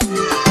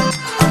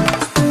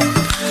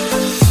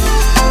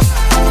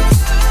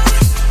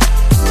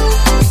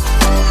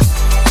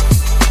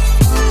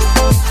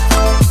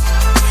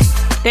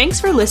Thanks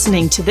for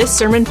listening to this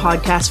sermon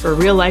podcast for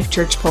Real Life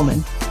Church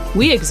Pullman.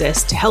 We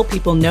exist to help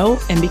people know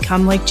and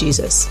become like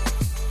Jesus.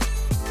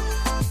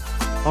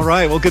 All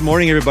right. Well, good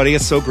morning, everybody.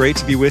 It's so great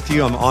to be with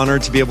you. I'm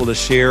honored to be able to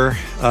share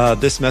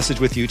this message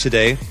with you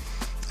today.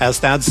 As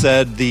Thad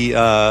said,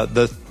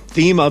 the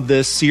theme of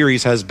this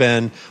series has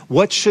been,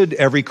 what should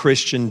every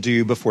Christian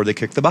do before they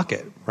kick the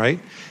bucket, right?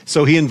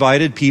 So he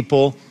invited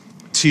people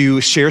to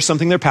share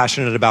something they're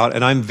passionate about,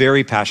 and I'm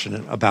very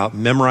passionate about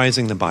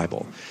memorizing the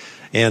Bible.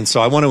 And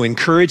so I want to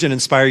encourage and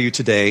inspire you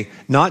today,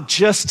 not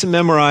just to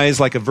memorize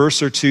like a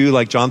verse or two,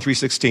 like John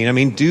 3:16. I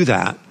mean, do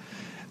that.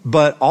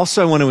 But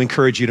also I want to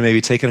encourage you to maybe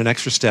take an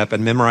extra step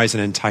and memorize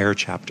an entire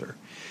chapter.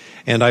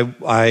 And I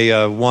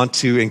want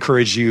to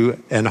encourage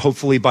you, and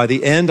hopefully by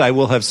the end, I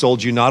will have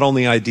sold you not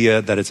only the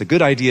idea that it's a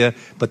good idea,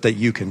 but that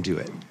you can do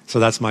it.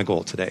 So that's my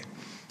goal today.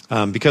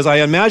 Because I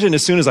imagine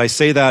as soon as I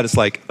say that, it's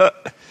like,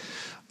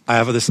 I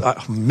have this,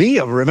 me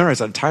memorize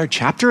an entire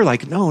chapter?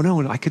 Like,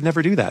 no, I could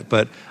never do that.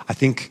 But I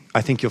think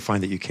you'll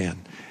find that you can,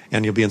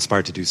 and you'll be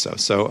inspired to do so.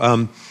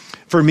 So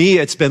for me,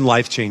 it's been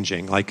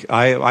life-changing. Like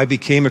I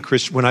became a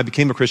Christian, when I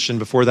became a Christian,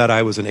 before that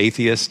I was an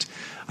atheist.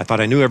 I thought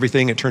I knew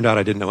everything. It turned out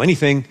I didn't know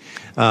anything.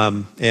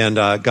 And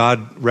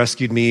God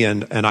rescued me,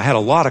 and I had a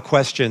lot of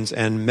questions,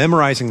 and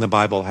memorizing the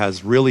Bible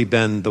has really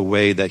been the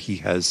way that he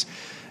has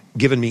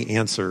given me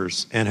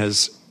answers and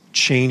has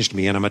changed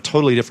me. And I'm a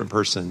totally different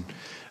person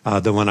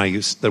than what I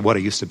used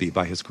to be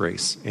by his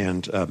grace.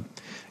 And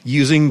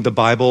using the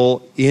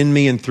Bible in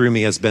me and through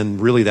me has been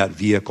really that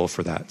vehicle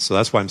for that. So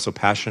that's why I'm so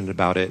passionate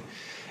about it.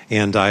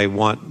 And I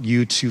want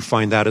you to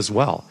find that as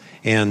well.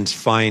 And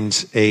find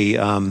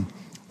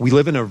we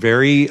live in a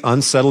very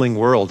unsettling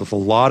world with a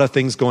lot of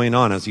things going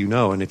on, as you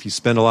know. And if you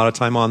spend a lot of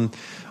time on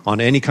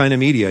any kind of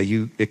media,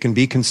 it can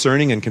be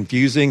concerning and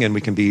confusing, and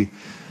we can be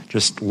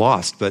just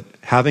lost. But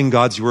having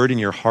God's word in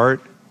your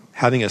heart,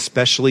 having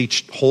especially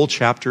whole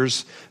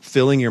chapters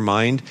filling your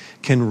mind,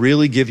 can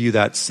really give you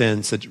that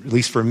sense, at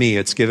least for me,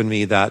 it's given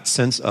me that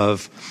sense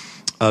of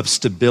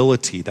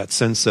stability, that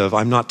sense of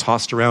I'm not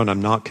tossed around,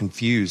 I'm not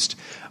confused.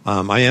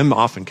 I am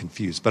often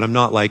confused, but I'm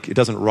not like, it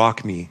doesn't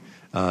rock me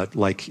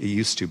like it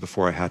used to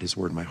before I had his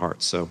word in my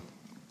heart.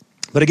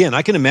 But again,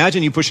 I can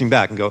imagine you pushing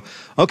back and go,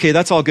 okay,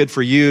 that's all good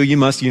for you. You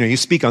must, you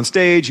speak on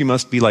stage. You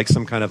must be like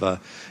some kind of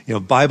a,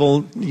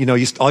 Bible,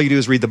 all you do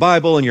is read the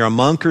Bible and you're a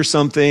monk or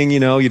something,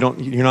 you're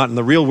not in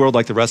the real world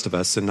like the rest of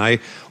us. And I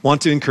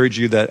want to encourage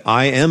you that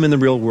I am in the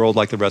real world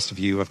like the rest of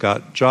you. I've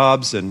got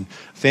jobs and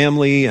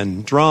family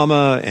and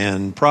drama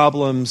and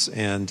problems,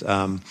 and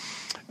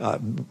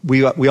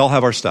we all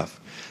have our stuff.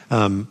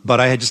 But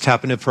I had just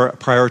happened to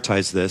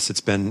prioritize this.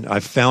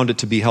 I've found it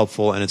to be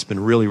helpful, and it's been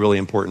really, really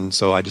important.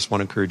 So I just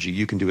want to encourage you.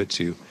 You can do it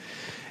too,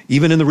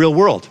 even in the real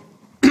world.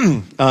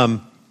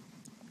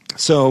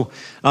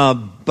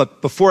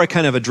 But before I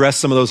kind of address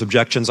some of those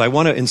objections, I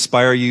want to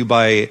inspire you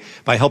by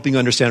helping you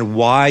understand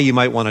why you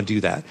might want to do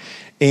that.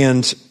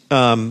 And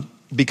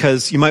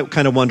because you might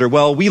kind of wonder,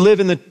 well, we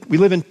live in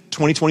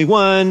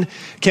 2021.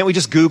 Can't we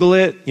just Google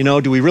it?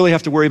 Do we really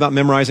have to worry about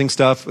memorizing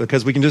stuff?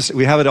 Because we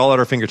have it all at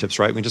our fingertips,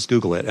 right? We can just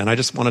Google it. And I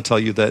just want to tell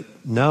you that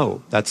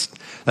no, that's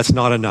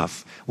not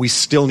enough. We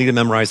still need to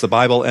memorize the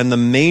Bible. And the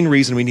main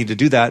reason we need to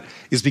do that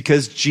is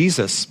because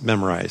Jesus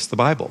memorized the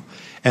Bible.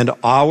 And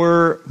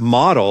our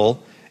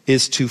model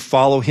is to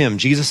follow him.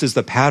 Jesus is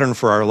the pattern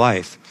for our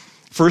life.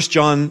 1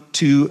 John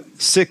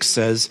 2:6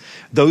 says,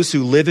 those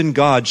who live in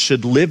God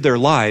should live their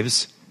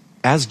lives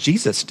as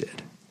Jesus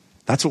did.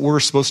 That's what we're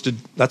supposed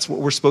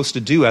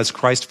to do as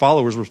Christ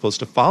followers. We're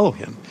supposed to follow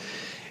him.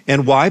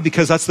 And why?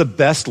 Because that's the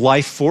best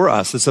life for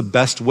us. It's the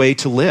best way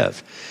to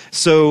live.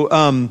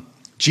 So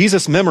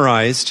Jesus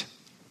memorized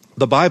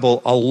the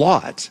Bible a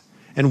lot.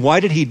 And why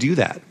did he do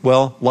that?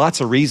 Well,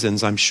 lots of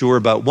reasons, I'm sure.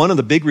 But one of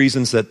the big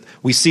reasons that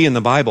we see in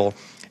the Bible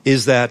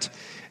is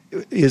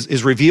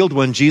revealed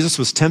when Jesus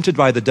was tempted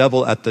by the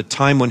devil at the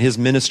time when his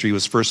ministry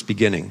was first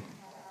beginning.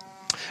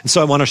 And so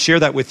I want to share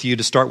that with you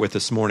to start with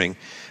this morning.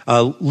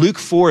 Luke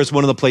 4 is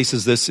one of the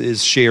places this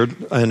is shared,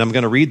 and I'm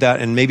going to read that,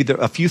 and maybe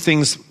a few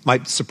things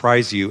might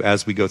surprise you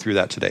as we go through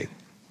that today.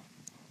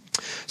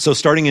 So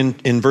starting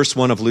in verse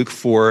 1 of Luke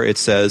 4, it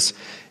says,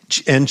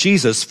 and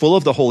Jesus, full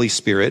of the Holy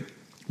Spirit,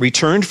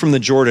 returned from the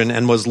Jordan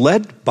and was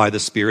led by the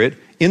Spirit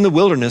in the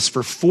wilderness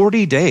for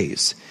 40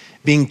 days,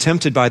 being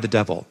tempted by the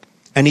devil.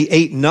 And he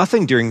ate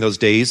nothing during those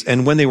days,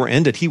 and when they were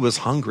ended, he was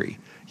hungry.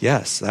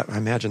 Yes, I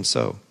imagine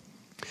so.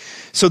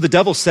 So the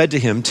devil said to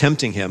him,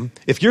 tempting him,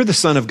 if you're the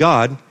Son of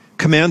God,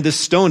 command this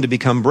stone to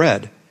become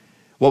bread.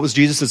 What was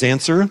Jesus'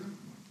 answer?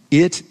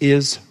 It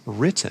is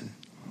written.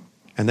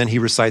 And then he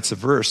recites a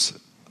verse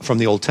from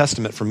the Old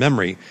Testament from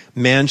memory.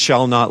 Man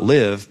shall not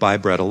live by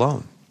bread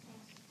alone.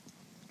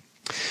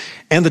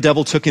 And the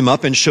devil took him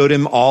up and showed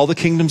him all the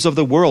kingdoms of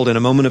the world in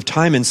a moment of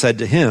time and said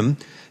to him,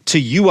 to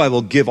you I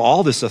will give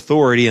all this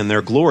authority and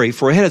their glory,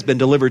 for it has been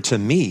delivered to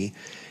me,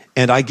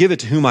 and I give it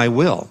to whom I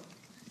will.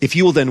 If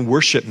you will then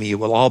worship me, it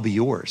will all be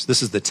yours.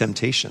 This is the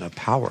temptation of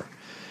power.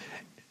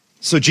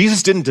 So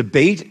Jesus didn't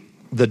debate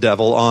the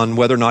devil on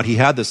whether or not he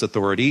had this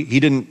authority.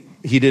 He didn't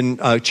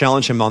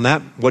challenge him on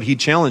that. What he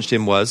challenged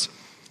him was,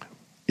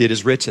 it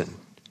is written.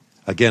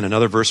 Again,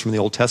 another verse from the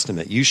Old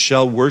Testament. You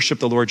shall worship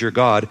the Lord your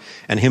God,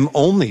 and him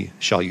only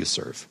shall you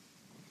serve.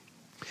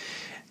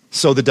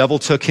 So the devil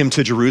took him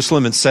to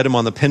Jerusalem and set him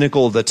on the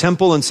pinnacle of the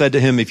temple and said to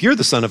him, if you're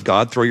the Son of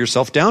God, throw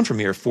yourself down from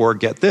here, for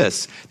get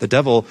this. The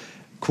devil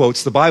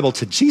quotes the Bible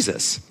to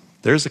Jesus.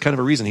 There's the kind of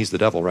a reason he's the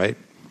devil, right?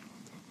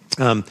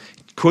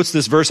 Quotes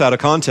this verse out of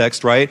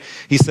context, right?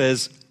 He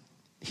says,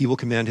 he will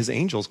command his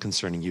angels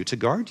concerning you to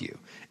guard you.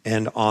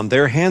 And on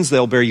their hands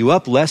they'll bear you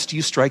up, lest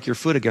you strike your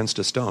foot against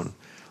a stone.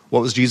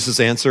 What was Jesus'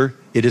 answer?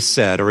 It is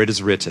said, or it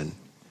is written,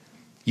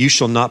 you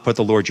shall not put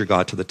the Lord your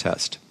God to the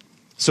test.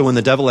 So when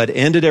the devil had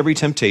ended every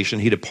temptation,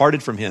 he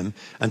departed from him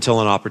until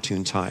an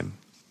opportune time.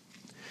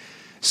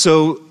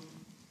 So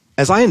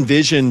as I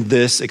envision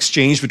this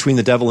exchange between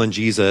the devil and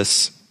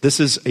Jesus, this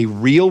is a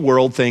real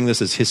world thing.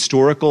 This is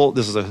historical.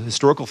 This is a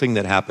historical thing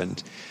that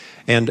happened.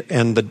 And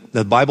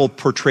the Bible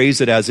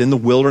portrays it as in the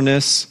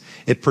wilderness.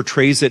 It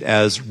portrays it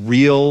as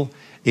real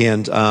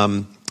and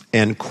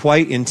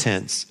quite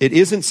intense. It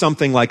isn't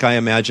something like I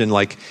imagine,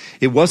 like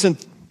it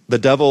wasn't the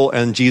devil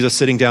and Jesus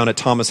sitting down at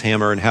Thomas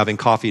Hammer and having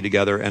coffee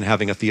together and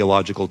having a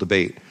theological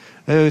debate.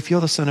 Oh, if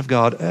you're the Son of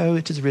God, oh,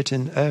 it is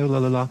written, oh, la,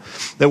 la, la.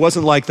 It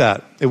wasn't like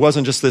that. It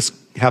wasn't just this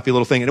happy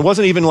little thing. And it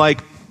wasn't even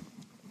like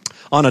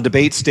on a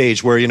debate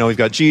stage where, we've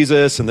got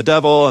Jesus and the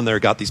devil and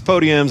they've got these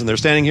podiums and they're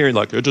standing here and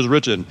like, it is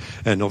written.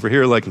 And over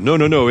here like,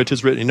 no, it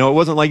is written. It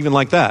wasn't even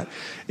like that.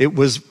 It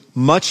was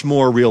much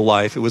more real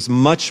life. It was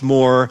much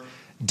more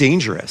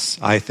dangerous,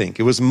 I think.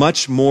 It was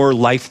much more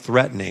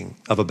life-threatening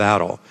of a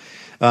battle.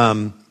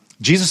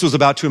 Jesus was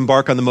about to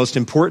embark on the most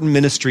important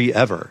ministry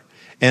ever,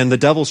 and the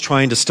devil's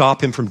trying to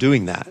stop him from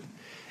doing that.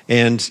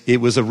 And it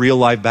was a real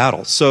live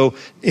battle. So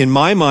in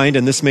my mind,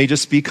 and this may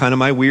just be kind of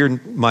my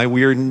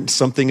weird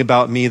something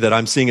about me that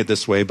I'm seeing it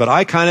this way, but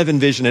I kind of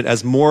envision it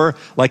as more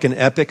like an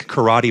epic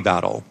karate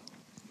battle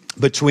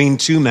between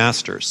two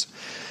masters.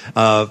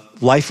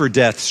 Life or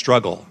death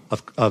struggle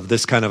of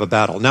this kind of a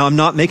battle. Now, I'm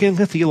not making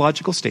a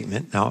theological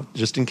statement. Now,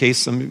 just in case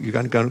some of you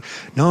got to go,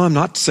 no, I'm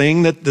not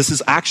saying that this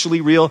is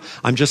actually real.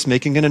 I'm just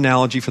making an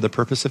analogy for the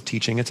purpose of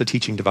teaching. It's a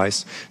teaching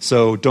device.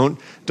 So don't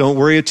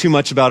worry too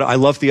much about it. I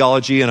love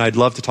theology and I'd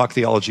love to talk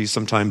theology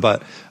sometime,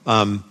 but so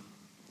I'm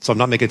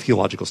not making a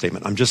theological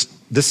statement. I'm just,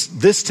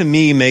 this to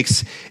me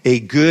makes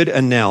a good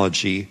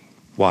analogy.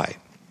 Why?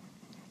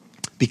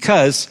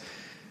 Because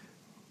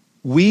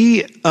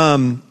the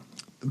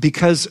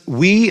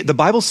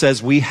Bible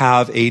says we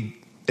have an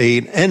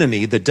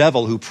enemy, the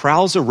devil, who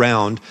prowls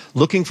around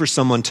looking for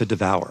someone to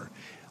devour.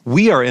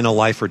 We are in a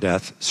life or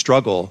death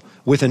struggle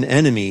with an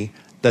enemy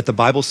that the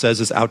Bible says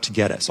is out to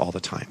get us all the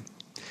time,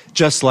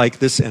 just like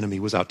this enemy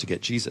was out to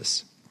get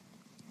Jesus.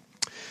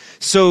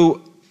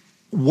 So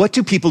how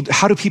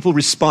do people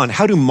respond?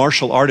 How do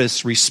martial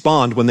artists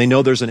respond when they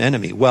know there's an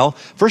enemy? Well,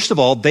 first of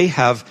all, they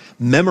have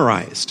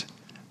memorized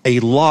a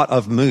lot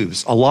of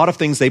moves, a lot of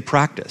things they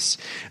practice.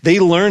 They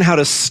learn how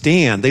to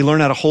stand. They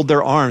learn how to hold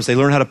their arms. They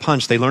learn how to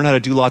punch. They learn how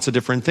to do lots of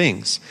different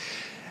things.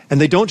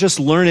 And they don't just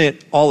learn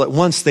it all at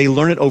once. They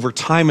learn it over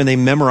time and they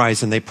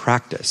memorize and they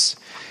practice.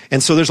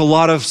 And so there's a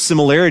lot of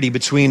similarity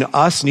between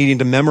us needing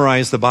to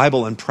memorize the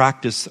Bible and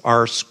practice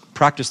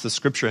the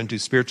scripture and do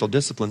spiritual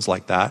disciplines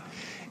like that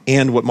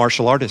and what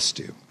martial artists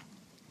do.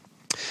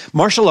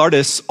 Martial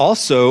artists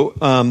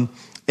also,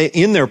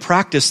 in their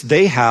practice,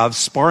 they have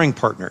sparring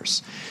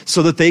partners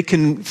so that they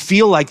can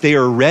feel like they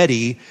are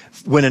ready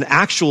when an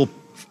actual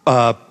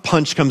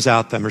punch comes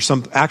at them or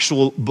some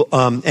actual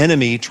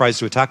enemy tries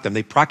to attack them.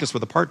 They practice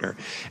with a partner.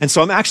 And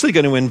so I'm actually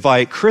going to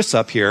invite Chris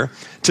up here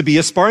to be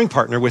a sparring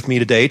partner with me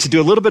today to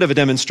do a little bit of a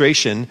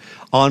demonstration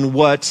on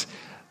what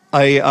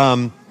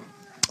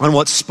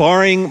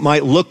sparring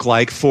might look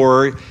like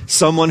for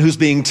someone who's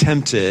being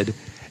tempted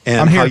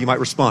and how you might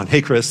respond.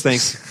 Hey, Chris,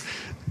 thanks.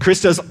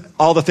 Chris does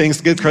all the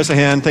things. Give Chris a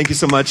hand. Thank you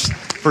so much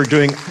for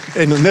doing,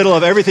 in the middle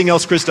of everything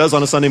else Chris does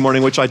on a Sunday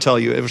morning, which I tell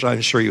you, which I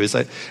assure you is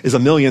a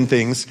million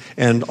things,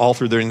 and all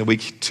through during the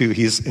week too,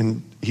 he's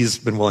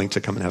been willing to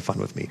come and have fun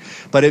with me.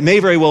 But it may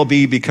very well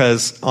be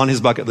because on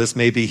his bucket list,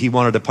 maybe he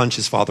wanted to punch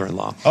his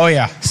father-in-law. Oh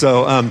yeah.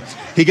 So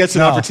he gets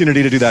an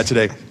opportunity to do that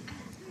today.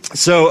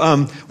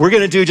 So we're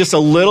going to do just a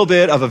little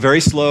bit of a very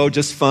slow,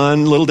 just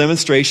fun little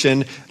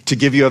demonstration to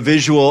give you a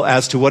visual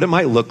as to what it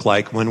might look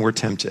like when we're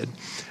tempted.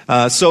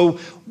 So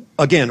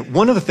again,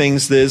 one of the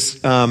things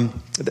is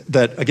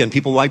that, again,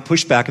 people might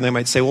push back and they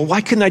might say, well, why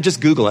couldn't I just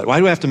Google it? Why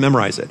do I have to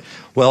memorize it?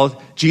 Well,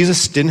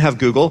 Jesus didn't have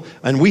Google,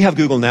 and we have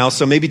Google now,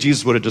 so maybe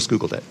Jesus would have just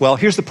Googled it. Well,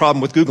 here's the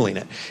problem with Googling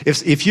it.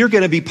 If you're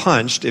going to be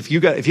punched, if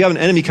you have an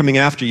enemy coming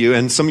after you,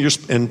 and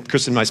and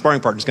Kristen, my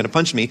sparring partner, is going to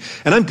punch me,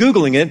 and I'm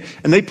Googling it,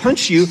 and they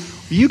punch you,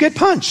 you get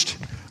punched,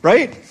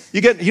 right?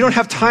 You don't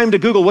have time to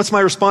Google, what's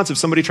my response if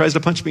somebody tries to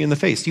punch me in the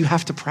face? You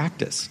have to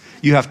practice.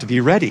 You have to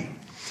be ready.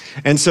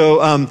 And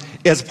so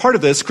as part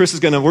of this, we're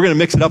going to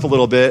mix it up a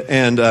little bit,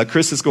 and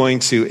Chris is going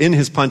to, in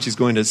his punch, he's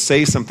going to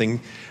say something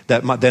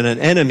that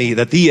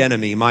the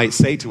enemy might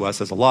say to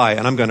us as a lie,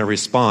 and I'm going to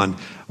respond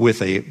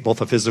with both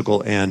a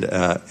physical and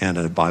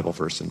a Bible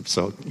verse. And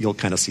so you'll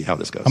kind of see how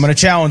this goes. I'm going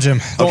to challenge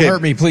him. Don't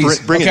hurt me, please.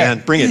 Bring it,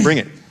 man. Bring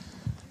it.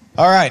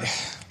 All right.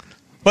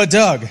 But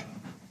Doug,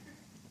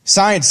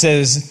 science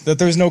says that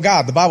there's no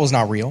God. The Bible's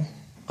not real.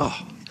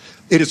 Oh,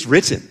 it is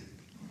written.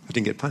 I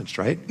didn't get punched,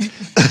 right?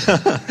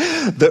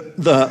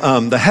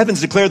 The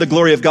heavens declare the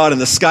glory of God, and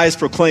the skies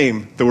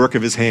proclaim the work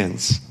of his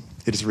hands.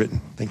 It is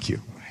written. Thank you.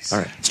 Nice. All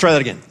right, let's try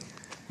that again.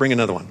 Bring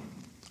another one.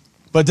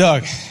 But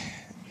Doug,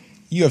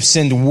 you have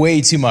sinned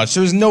way too much.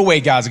 There's no way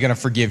God's going to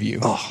forgive you.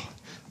 Oh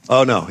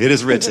no, it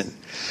is written.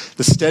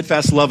 The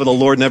steadfast love of the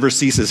Lord never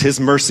ceases. His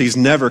mercies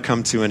never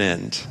come to an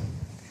end.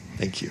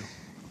 Thank you.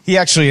 He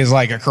actually is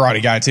like a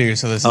karate guy too,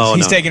 so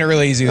he's taking it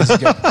really easy. This is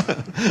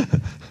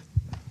good.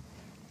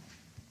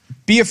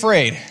 Be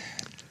afraid.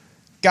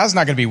 God's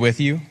not going to be with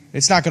you.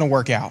 It's not going to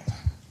work out.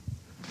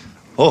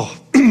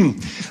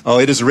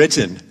 It is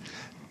written.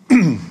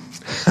 I'm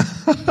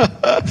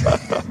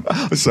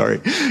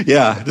sorry.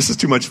 Yeah, this is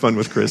too much fun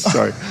with Chris.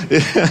 Sorry.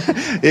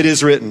 It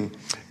is written.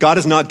 God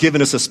has not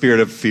given us a spirit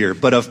of fear,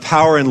 but of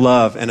power and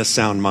love and a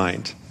sound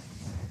mind.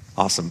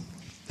 Awesome.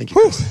 Thank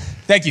you, Chris.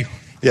 Thank you.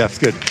 Yeah, it's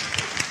good.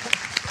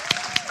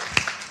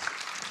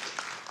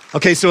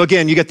 Okay, so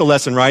again, you get the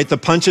lesson, right? The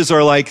punches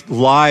are like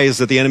lies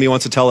that the enemy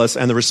wants to tell us,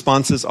 and the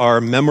responses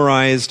are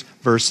memorized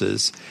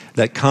verses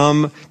that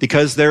come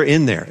because they're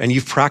in there, and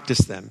you've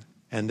practiced them,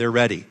 and they're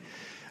ready.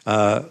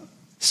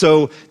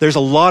 So there's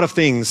a lot of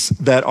things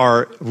that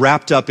are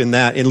wrapped up in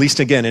that, at least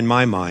again in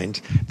my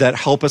mind, that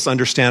help us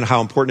understand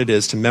how important it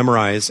is to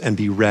memorize and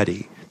be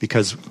ready,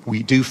 because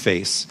we do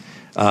face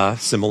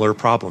similar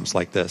problems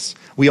like this.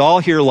 We all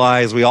hear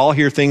lies. We all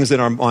hear things in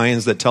our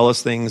minds that tell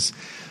us things,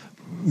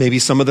 maybe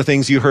some of the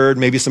things you heard,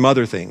 maybe some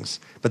other things.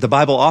 But the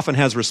Bible often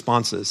has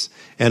responses.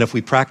 And if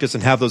we practice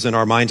and have those in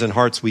our minds and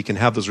hearts, we can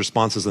have those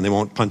responses and they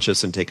won't punch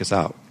us and take us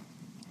out.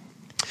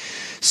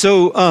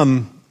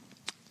 So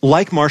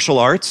like martial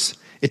arts,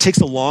 it takes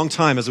a long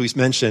time, as we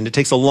mentioned, it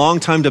takes a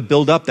long time to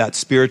build up that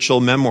spiritual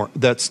memory,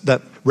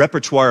 that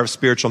repertoire of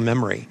spiritual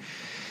memory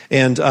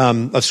and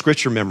of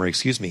scripture memory,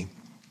 excuse me.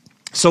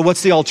 So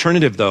what's the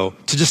alternative, though?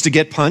 To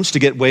get punched, to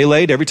get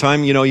waylaid every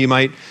time, you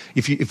might,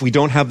 if we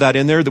don't have that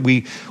in there, that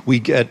we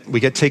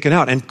get taken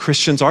out. And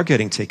Christians are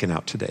getting taken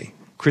out today.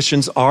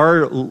 Christians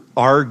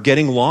are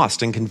getting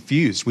lost and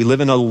confused. We live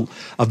in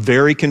a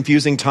very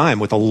confusing time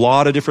with a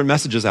lot of different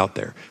messages out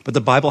there. But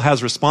the Bible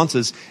has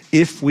responses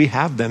if we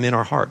have them in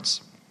our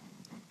hearts.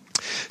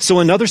 So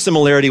another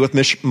similarity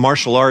with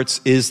martial arts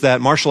is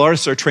that martial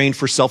artists are trained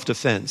for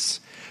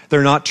self-defense.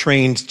 They're not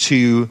trained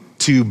to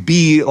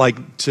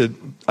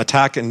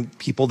attack and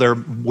people.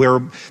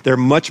 They're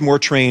much more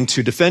trained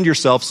to defend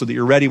yourself so that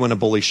you're ready when a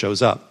bully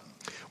shows up.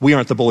 We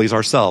aren't the bullies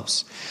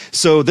ourselves.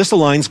 So this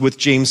aligns with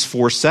James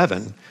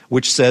 4:7,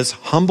 which says,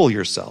 "Humble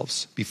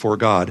yourselves before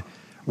God.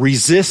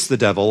 Resist the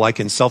devil like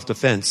in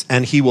self-defense,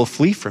 and he will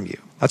flee from you."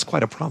 That's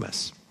quite a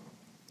promise.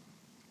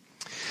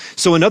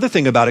 So another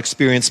thing about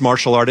experienced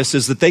martial artists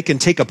is that they can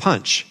take a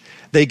punch.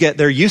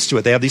 They're used to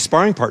it. They have these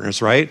sparring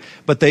partners, right?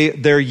 But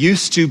they're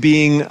used to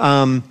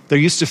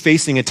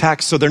facing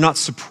attacks, so they're not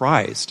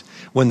surprised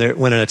when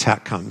an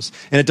attack comes,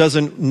 and it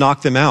doesn't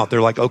knock them out.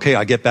 They're like, okay,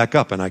 I get back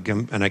up, and I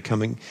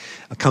come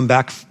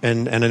back,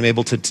 and I'm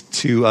able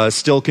to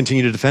still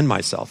continue to defend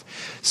myself.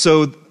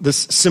 So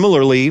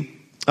similarly.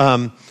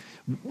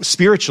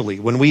 Spiritually,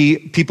 when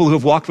people who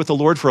have walked with the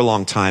Lord for a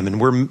long time and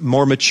we're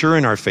more mature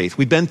in our faith,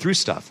 we've been through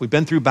stuff, we've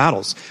been through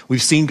battles,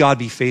 we've seen God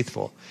be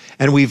faithful,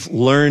 and we've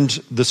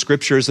learned the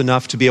scriptures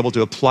enough to be able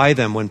to apply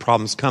them when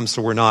problems come.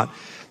 So we're not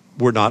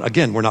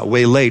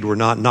waylaid, we're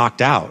not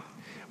knocked out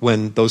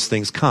when those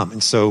things come,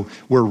 and so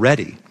we're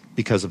ready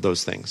because of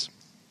those things.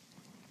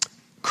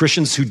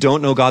 Christians who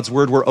don't know God's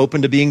word, we're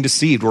open to being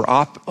deceived. We're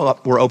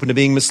open to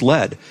being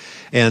misled.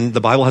 And the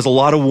Bible has a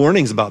lot of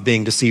warnings about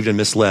being deceived and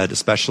misled,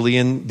 especially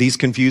in these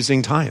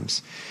confusing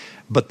times.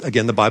 But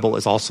again, the Bible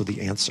is also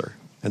the answer.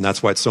 And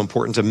that's why it's so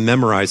important to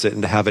memorize it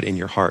and to have it in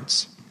your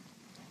hearts.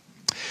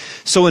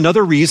 So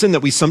another reason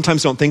that we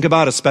sometimes don't think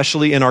about,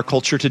 especially in our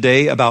culture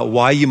today, about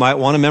why you might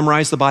want to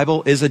memorize the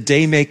Bible is a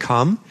day may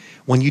come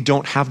when you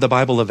don't have the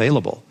Bible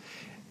available.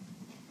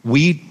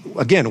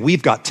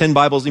 We've got 10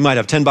 Bibles. You might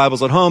have 10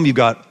 Bibles at home. You've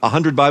got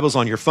 100 Bibles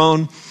on your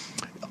phone.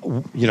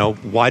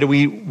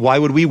 Why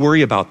would we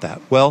worry about that?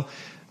 Well,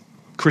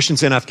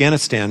 Christians in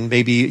Afghanistan,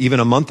 maybe even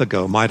a month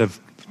ago,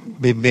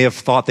 may have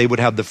thought they would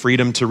have the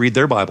freedom to read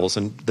their Bibles,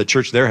 and the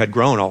church there had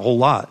grown a whole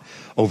lot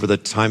over the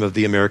time of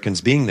the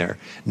Americans being there.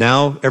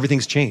 Now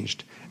everything's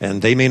changed,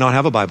 and they may not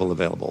have a Bible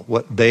available.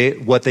 What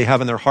they have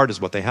in their heart is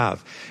what they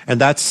have,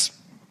 and that's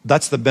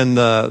been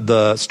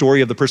the story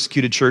of the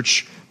persecuted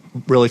church,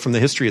 really from the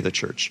history of the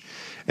church.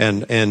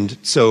 And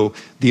so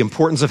the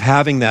importance of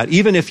having that,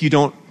 even if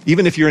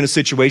you're in a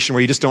situation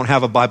where you just don't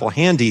have a Bible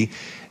handy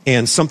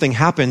and something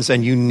happens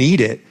and you need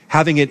it,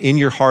 having it in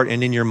your heart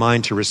and in your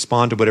mind to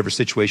respond to whatever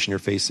situation you're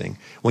facing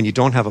when you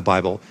don't have a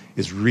Bible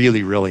is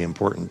really, really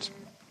important.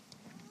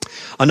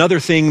 Another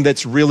thing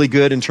that's really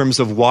good in terms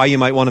of why you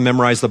might want to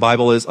memorize the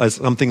Bible is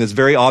something that's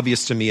very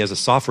obvious to me as a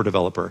software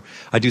developer.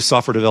 I do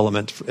software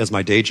development as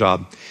my day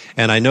job.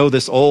 And I know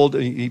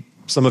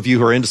some of you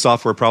who are into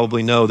software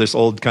probably know this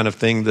old kind of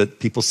thing that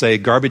people say,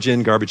 garbage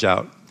in, garbage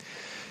out.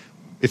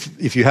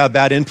 if you have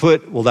bad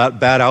input, well, that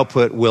bad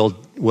output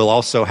will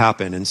also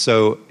happen. And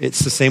so it's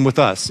the same with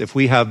us. If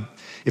we have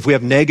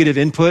negative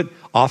input,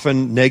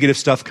 often negative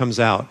stuff comes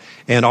out.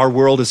 And our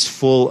world is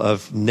full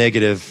of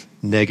negative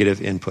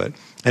input.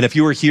 And if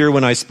you were here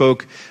when I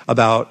spoke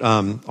about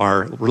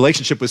our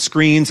relationship with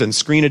screens and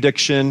screen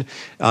addiction,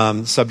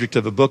 subject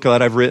of a book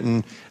that I've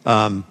written,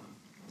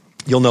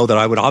 you'll know that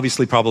I would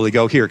obviously probably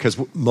go here because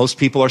most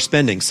people are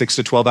spending 6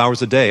 to 12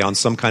 hours a day on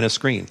some kind of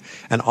screen.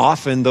 And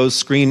often those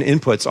screen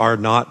inputs are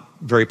not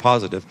very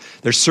positive.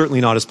 They're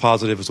certainly not as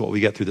positive as what we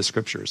get through the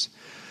scriptures.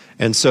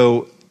 And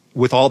so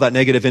with all that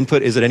negative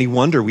input, is it any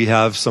wonder we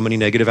have so many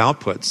negative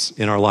outputs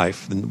in our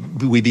life?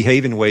 And we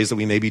behave in ways that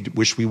we maybe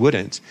wish we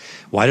wouldn't.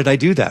 Why did I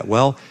do that?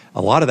 Well,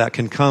 a lot of that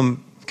can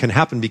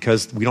happen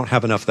because we don't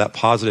have enough of that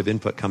positive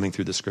input coming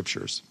through the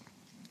scriptures.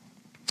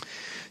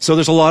 So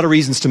there's a lot of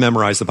reasons to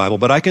memorize the Bible,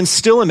 but I can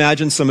still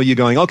imagine some of you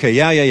going, okay,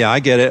 yeah, I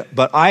get it,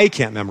 but I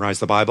can't memorize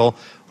the Bible.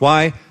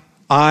 Why?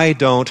 I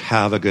don't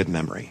have a good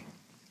memory.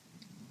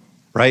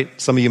 Right?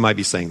 Some of you might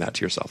be saying that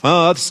to yourself.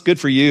 Oh, that's good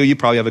for you. You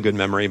probably have a good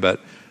memory,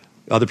 but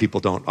other people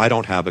don't. I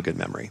don't have a good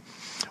memory.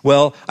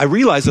 Well, I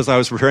realized as I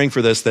was preparing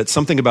for this that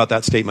something about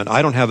that statement,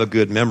 I don't have a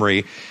good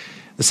memory,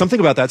 something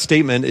about that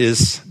statement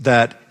is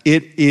that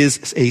it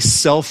is a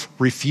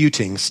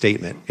self-refuting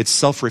statement. It's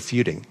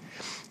self-refuting.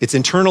 It's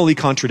internally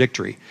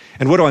contradictory.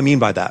 And what do I mean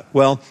by that?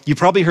 Well, you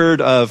probably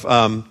heard of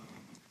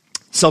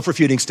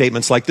self-refuting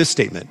statements like this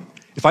statement.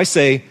 If I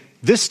say,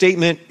 this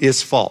statement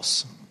is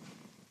false,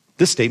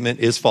 this statement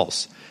is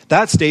false.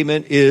 That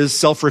statement is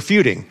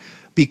self-refuting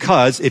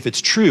because if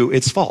it's true,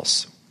 it's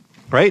false,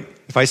 right?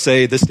 If I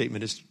say this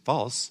statement is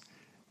false,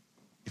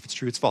 if it's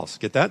true, it's false.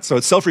 Get that? So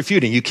it's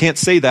self-refuting. You can't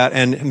say that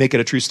and make it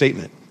a true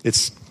statement.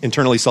 It's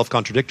internally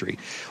self-contradictory.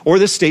 Or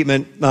this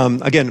statement,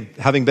 again,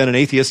 having been an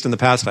atheist in the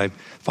past, I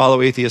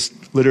follow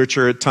atheist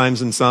literature at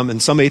times and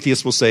some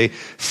atheists will say,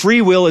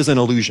 free will is an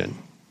illusion.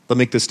 They'll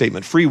make this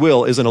statement, free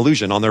will is an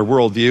illusion. On their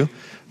worldview,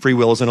 free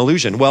will is an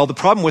illusion. Well, the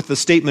problem with the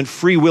statement,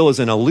 free will is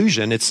an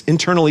illusion, it's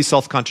internally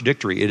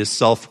self-contradictory. It is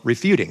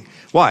self-refuting.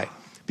 Why?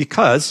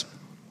 Because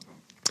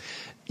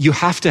you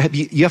have to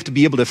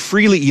be able to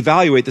freely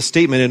evaluate the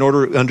statement in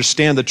order to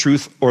understand the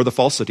truth or the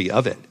falsity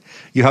of it.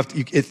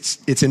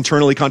 It's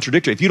internally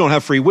contradictory. If you don't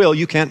have free will,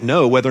 you can't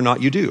know whether or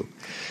not you do.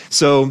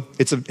 So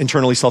it's an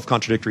internally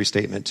self-contradictory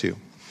statement too.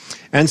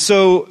 And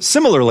so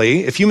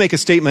similarly, if you make a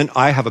statement,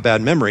 I have a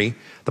bad memory,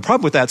 the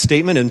problem with that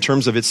statement in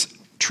terms of its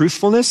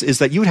truthfulness is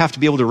that you would have to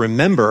be able to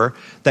remember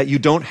that you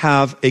don't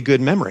have a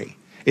good memory.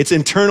 It's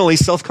internally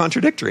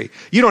self-contradictory.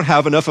 You don't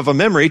have enough of a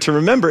memory to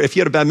remember. If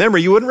you had a bad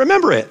memory, you wouldn't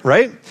remember it,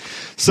 right?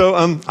 So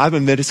I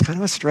admit it's kind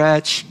of a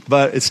stretch,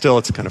 but it's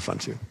kind of fun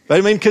too. But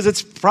I mean, because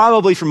it's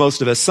probably for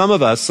most of us, some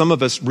of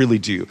us really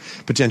do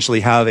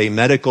potentially have a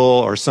medical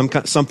or some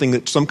kind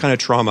of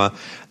trauma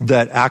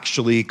that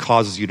actually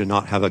causes you to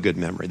not have a good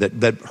memory,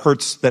 that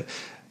hurts, that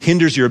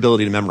hinders your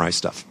ability to memorize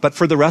stuff. But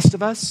for the rest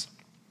of us,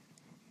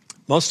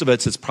 most of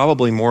it's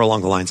probably more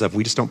along the lines of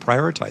we just don't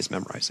prioritize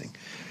memorizing.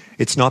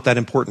 It's not that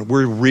important.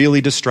 We're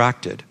really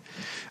distracted.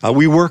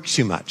 We work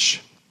too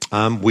much.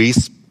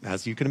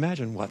 As you can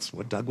imagine, what's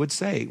what Doug would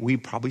say, we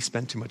probably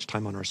spend too much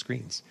time on our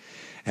screens.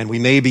 And we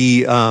may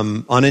be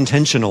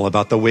unintentional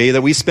about the way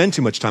that we spend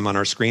too much time on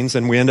our screens,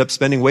 and we end up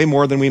spending way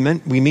more than we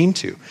mean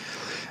to.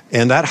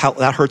 And that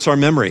hurts our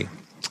memory.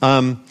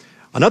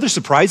 Another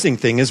surprising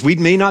thing is we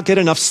may not get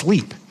enough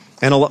sleep.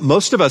 And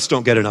most of us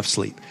don't get enough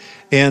sleep.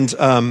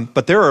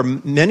 But there are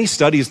many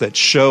studies that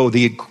show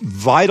the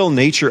vital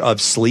nature of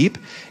sleep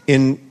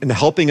in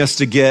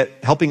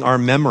helping our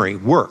memory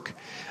work.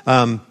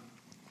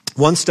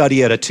 One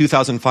study at a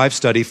 2005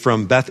 study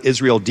from Beth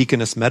Israel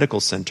Deaconess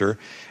Medical Center,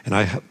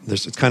 and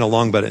it's kind of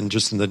long, but in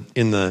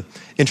the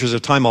interest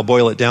of time, I'll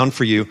boil it down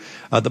for you.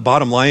 The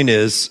bottom line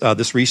is,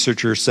 this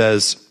researcher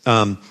says,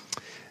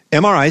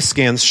 MRI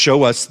scans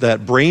show us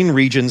that brain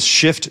regions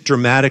shift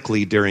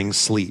dramatically during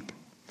sleep.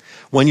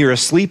 When you're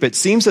asleep, it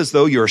seems as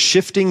though you're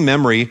shifting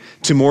memory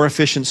to more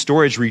efficient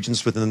storage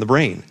regions within the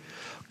brain.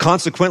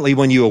 Consequently,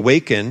 when you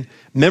awaken,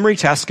 memory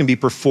tasks can be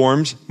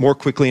performed more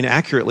quickly and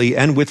accurately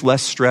and with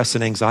less stress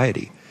and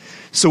anxiety.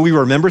 So we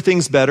remember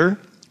things better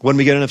when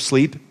we get enough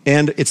sleep,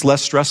 and it's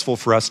less stressful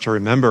for us to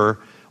remember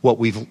what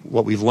we've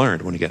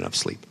learned when we get enough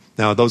sleep.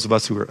 Now, those of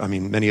us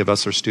many of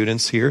us are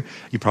students here.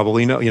 You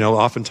probably know,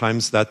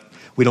 oftentimes that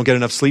we don't get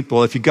enough sleep.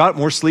 Well, if you got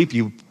more sleep,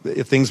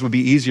 things would be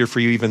easier for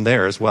you even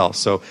there as well.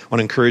 So I want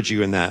to encourage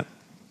you in that.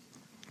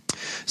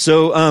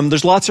 So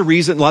there's lots of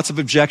reasons, lots of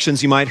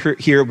objections you might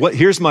hear.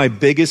 Here's my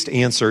biggest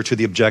answer to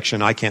the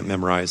objection, I can't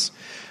memorize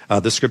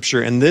the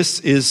scripture. And this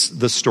is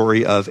the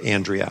story of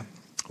Andrea,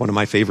 one of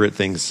my favorite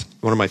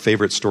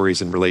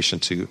stories in relation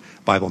to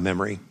Bible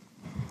memory.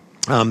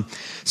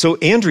 So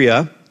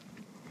Andrea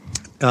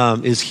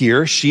is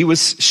here.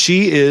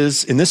 She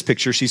is, in this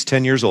picture, she's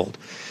 10 years old.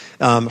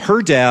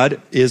 Her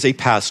dad is a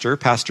pastor,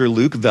 Pastor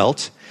Luke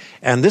Velt,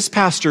 and this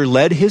pastor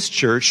led his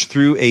church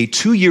through a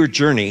 2-year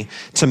journey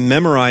to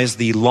memorize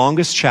the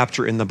longest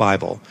chapter in the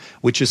Bible,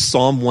 which is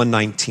Psalm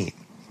 119.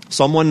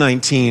 Psalm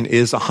 119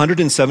 is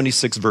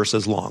 176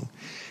 verses long.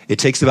 It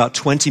takes about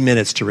 20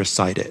 minutes to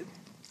recite it.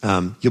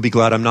 You'll be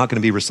glad I'm not going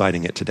to be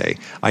reciting it today.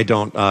 I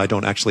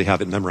don't actually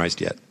have it memorized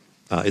yet.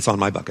 It's on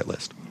my bucket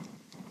list.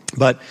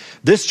 But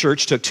this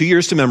church took 2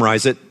 years to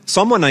memorize it.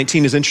 Psalm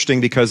 119 is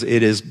interesting because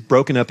it is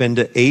broken up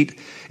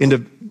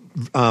into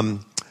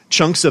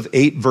chunks of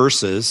 8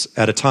 verses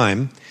at a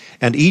time.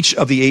 And each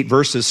of the 8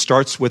 verses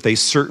starts with a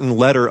certain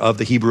letter of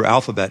the Hebrew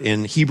alphabet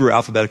in Hebrew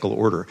alphabetical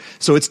order.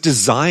 So it's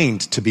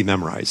designed to be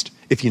memorized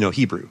if you know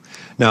Hebrew.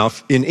 Now,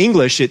 in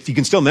English, if you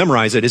can still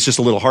memorize it, it's just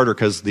a little harder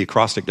because the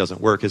acrostic doesn't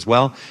work as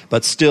well.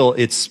 But still,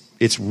 it's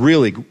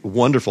really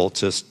wonderful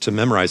to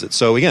memorize it.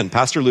 So again,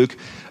 Pastor Luke,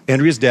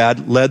 Andrea's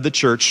dad, led the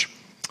church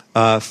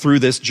through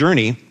this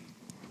journey.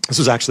 This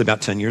was actually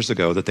about 10 years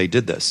ago that they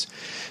did this.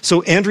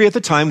 So Andrea at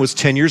the time was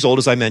 10 years old,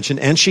 as I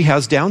mentioned, and she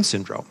has Down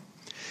syndrome.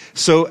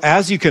 So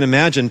as you can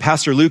imagine,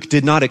 Pastor Luke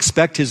did not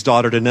expect his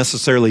daughter to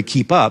necessarily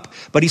keep up,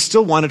 but he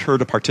still wanted her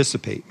to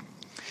participate.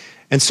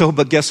 And so,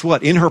 but guess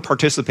what? In her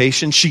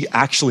participation, she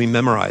actually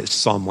memorized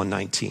Psalm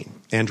 119.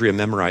 Andrea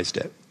memorized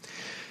it.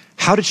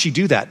 How did she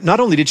do that? Not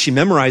only did she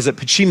memorize it,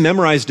 but she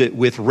memorized it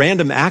with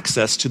random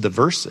access to the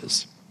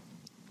verses.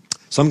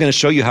 So I'm going to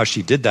show you how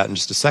she did that in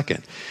just a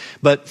second.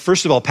 But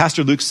first of all,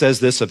 Pastor Luke says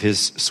this of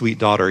his sweet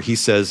daughter. He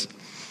says,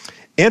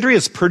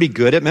 Andrea's pretty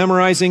good at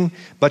memorizing,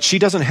 but she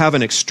doesn't have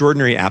an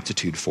extraordinary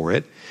aptitude for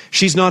it.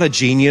 She's not a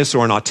genius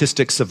or an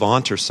autistic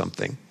savant or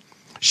something.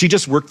 She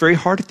just worked very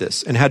hard at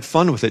this and had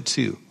fun with it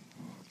too.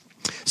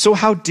 So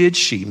how did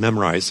she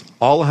memorize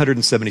all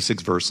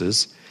 176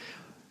 verses,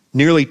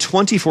 nearly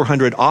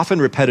 2,400 often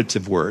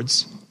repetitive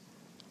words,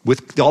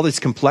 with all these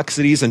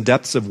complexities and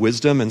depths of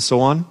wisdom and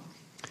so on?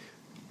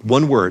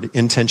 One word,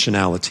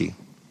 intentionality.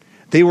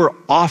 They were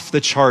off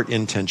the chart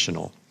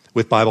intentional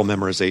with Bible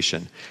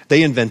memorization.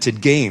 They invented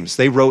games.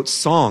 They wrote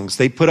songs.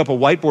 They put up a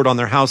whiteboard on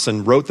their house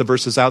and wrote the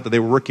verses out that they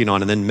were working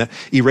on and then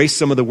erased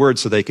some of the words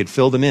so they could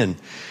fill them in.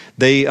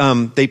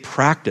 They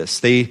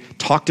practiced. They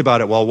talked about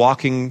it while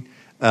walking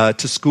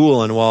to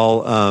school and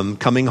while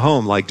coming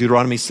home, like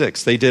Deuteronomy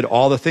 6. They did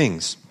all the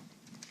things.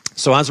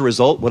 So as a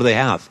result, what do they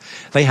have?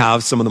 They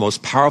have some of the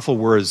most powerful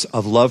words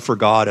of love for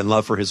God and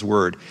love for his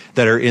word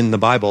that are in the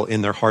Bible,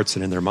 in their hearts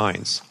and in their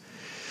minds.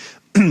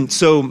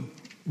 So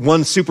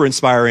one super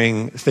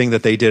inspiring thing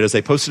that they did is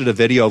they posted a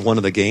video of one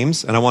of the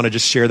games, and I want to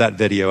just share that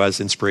video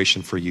as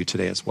inspiration for you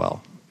today as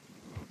well.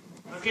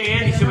 Okay,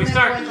 Andy, should we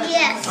start?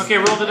 Yes. Okay,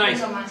 roll the dice.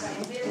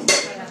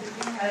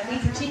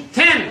 10.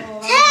 10.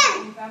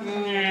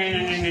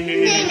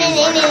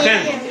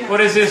 What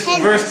does this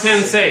verse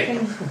 10 say?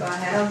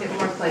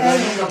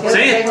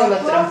 Say it.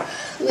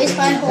 With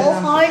my whole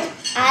heart,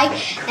 I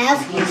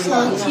have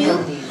sought you.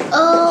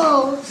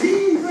 Oh,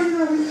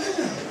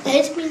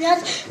 let me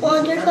not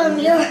wander from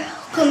your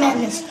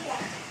commandments.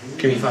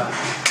 Give me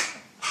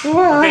 5.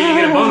 Okay, you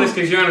get a bonus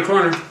because you're on a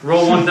corner.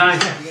 Roll one die.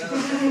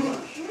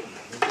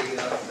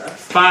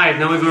 5.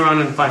 Now we go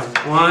around in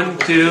 5. 1,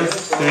 2,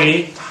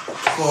 3,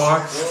 4,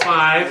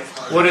 5.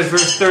 What does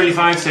verse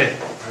 35 say?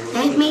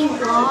 Let me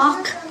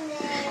walk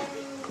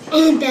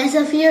in the path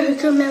of your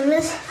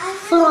commandments,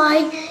 for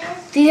I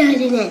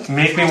delight in it.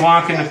 Make me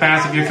walk in the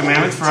path of your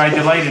commandments, for I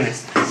delight in it.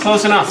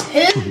 Close enough.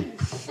 Isn't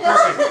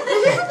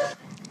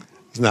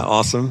that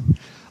awesome?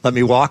 Let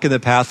me walk in the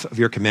path of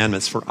your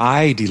commandments, for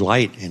I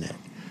delight in it.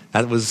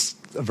 That was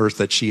a verse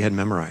that she had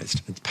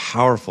memorized. It's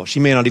powerful. She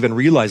may not even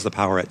realize the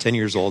power at 10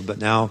 years old, but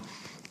now,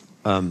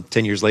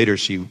 10 years later,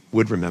 she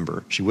would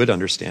remember. She would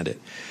understand it.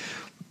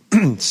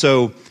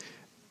 So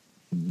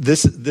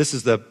this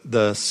is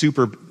the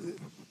super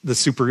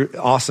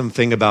awesome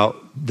thing about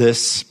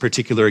this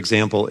particular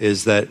example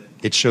is that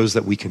it shows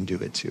that we can do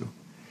it too.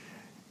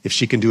 If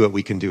she can do it,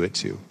 we can do it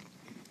too.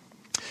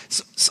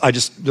 So I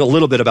just a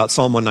little bit about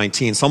Psalm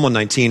 119. Psalm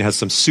 119 has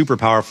some super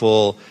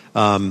powerful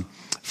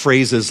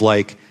phrases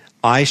like,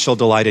 I shall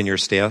delight in your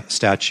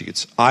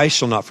statutes. I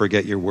shall not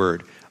forget your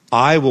word.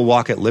 I will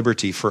walk at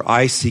liberty, for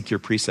I seek your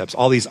precepts.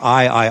 All these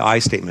I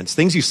statements,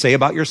 things you say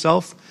about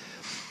yourself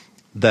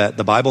that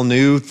the Bible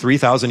knew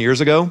 3,000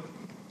 years ago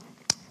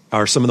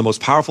are some of the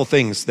most powerful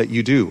things that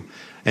you do.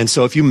 And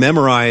so if you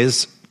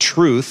memorize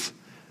truth,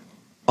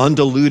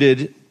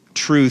 undiluted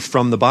truth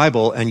from the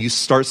Bible, and you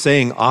start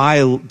saying,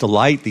 I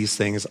delight these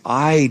things,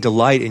 I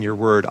delight in your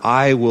word,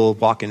 I will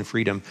walk in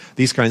freedom,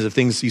 these kinds of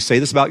things, you say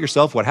this about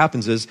yourself, what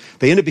happens is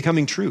they end up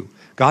becoming true.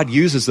 God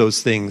uses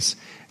those things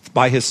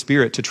by his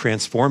Spirit to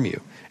transform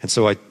you. And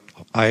so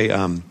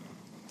I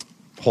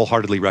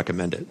wholeheartedly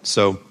recommend it.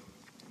 So,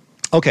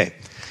 okay.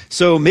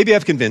 So maybe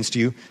I've convinced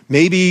you.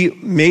 Maybe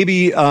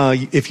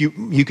if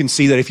you can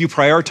see that if you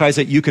prioritize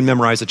it, you can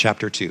memorize a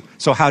chapter 2.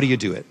 So how do you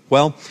do it?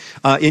 Well,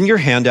 in your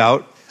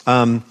handout,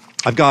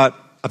 I've got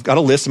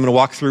a list I'm going to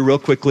walk through real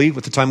quickly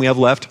with the time we have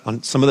left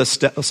on some of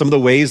the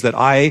ways that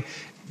I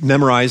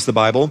memorize the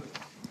Bible.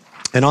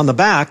 And on the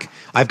back,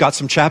 I've got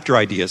some chapter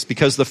ideas,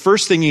 because the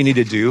first thing you need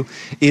to do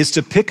is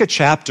to pick a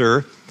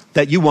chapter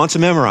that you want to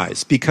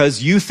memorize,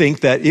 because you think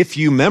that if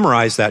you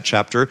memorize that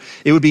chapter,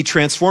 it would be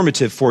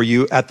transformative for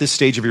you at this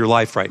stage of your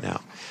life right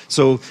now.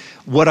 So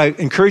what I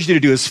encourage you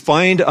to do is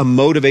find a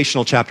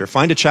motivational chapter.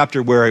 Find a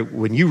chapter where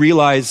when you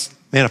realize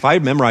man, if I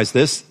had memorized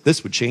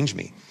this would change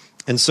me.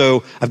 And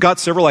so I've got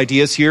several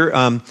ideas here.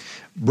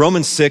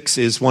 Romans 6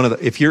 is one of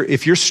the, if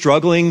you're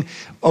struggling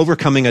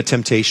overcoming a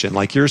temptation,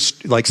 like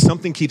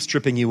something keeps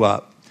tripping you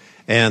up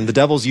and the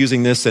devil's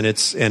using this and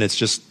it's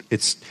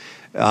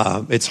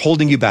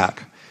holding you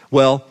back.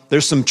 Well,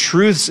 there's some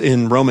truths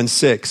in Romans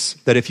 6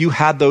 that if you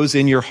had those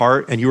in your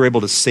heart and you were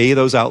able to say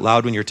those out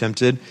loud when you're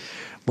tempted,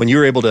 when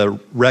you're able to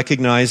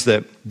recognize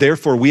that,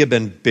 therefore, we have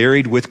been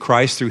buried with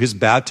Christ through his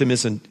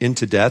baptism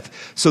into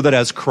death, so that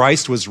as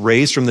Christ was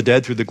raised from the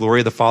dead through the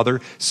glory of the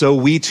Father, so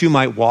we too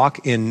might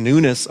walk in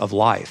newness of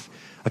life.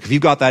 Like if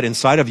you've got that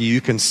inside of you, you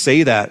can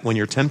say that when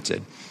you're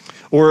tempted.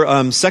 Or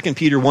 2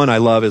 Peter 1 I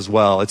love as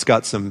well. It's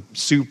got some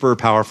super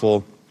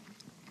powerful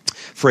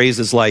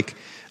phrases like,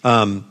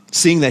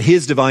 seeing that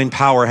his divine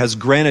power has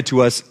granted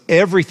to us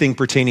everything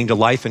pertaining to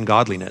life and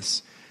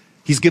godliness.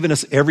 He's given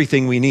us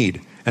everything we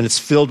need, and it's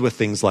filled with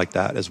things like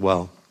that as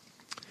well.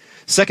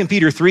 2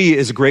 Peter 3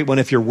 is a great one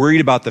if you're worried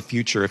about the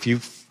future. If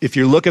you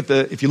look at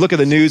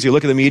the news, you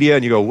look at the media,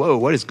 and you go, "Whoa,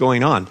 what is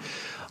going on?"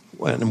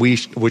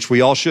 Which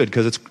we all should,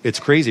 because it's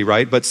crazy,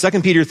 right? But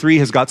 2 Peter 3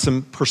 has got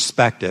some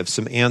perspective,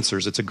 some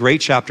answers. It's a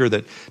great chapter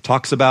that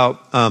talks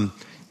about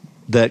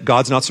that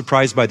God's not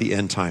surprised by the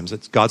end times.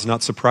 God's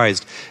not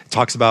surprised. It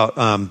talks about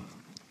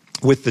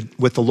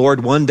with the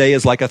Lord, 1 day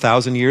is like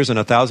 1,000 years, and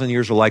 1,000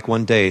 years are like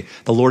 1 day.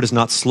 The Lord is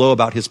not slow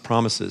about his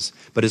promises,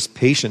 but is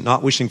patient,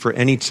 not wishing for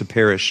any to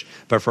perish,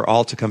 but for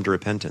all to come to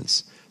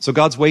repentance. So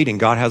God's waiting.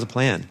 God has a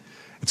plan.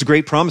 It's a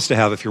great promise to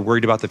have if you're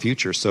worried about the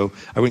future. So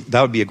that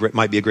would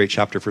might be a great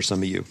chapter for some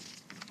of you.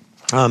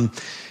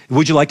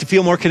 Would you like to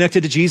feel more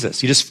connected to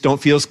Jesus? You just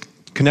don't feel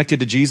connected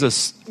to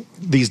Jesus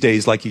these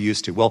days like you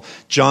used to. Well,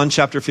 John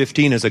chapter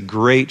 15 is a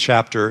great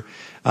chapter.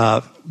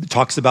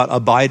 Talks about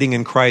abiding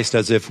in Christ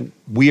as if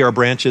we are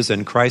branches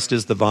and Christ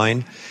is the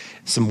vine.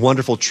 Some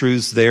wonderful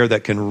truths there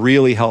that can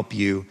really help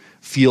you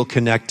feel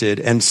connected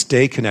and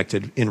stay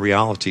connected in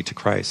reality to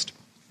Christ.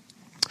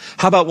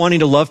 How about wanting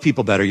to love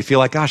people better? You feel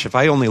like, gosh, if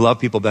I only love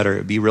people better,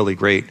 it'd be really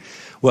great.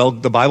 Well,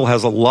 the Bible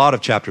has a lot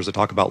of chapters that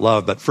talk about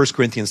love, but 1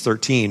 Corinthians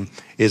 13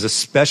 is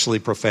especially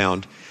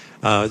profound.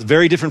 It's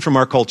very different from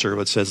our culture,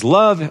 which says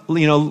love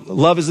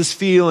is this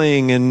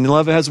feeling, and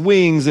love has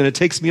wings, and it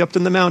takes me up to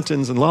the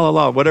mountains, and la la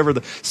la, whatever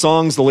the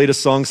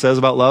latest song says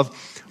about love.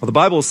 Well, the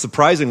Bible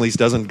surprisingly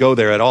doesn't go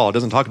there at all. It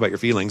doesn't talk about your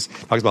feelings.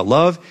 It talks about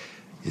love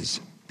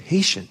is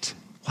patient.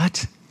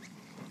 What?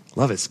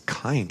 Love is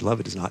kind.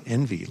 Love does not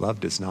envy. Love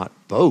does not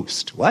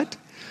boast. What?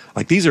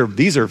 Like these are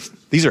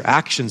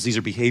actions, these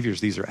are behaviors,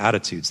 these are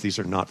attitudes, these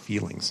are not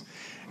feelings.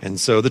 And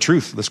so the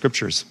truth, the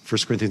scriptures, 1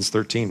 Corinthians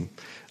 13,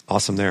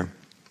 awesome there.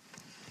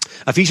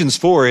 Ephesians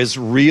 4 is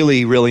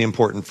really, really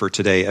important for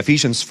today.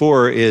 Ephesians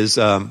 4 is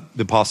the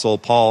Apostle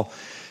Paul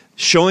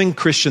showing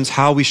Christians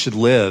how we should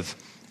live,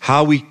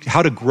 how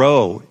to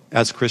grow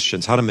as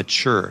Christians, how to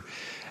mature,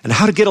 and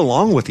how to get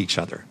along with each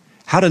other,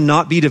 how to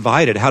not be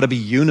divided, how to be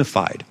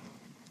unified.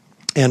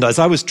 And as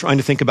I was trying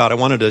to think about it, I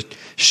wanted to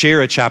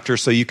share a chapter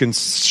so you can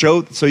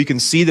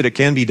see that it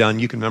can be done.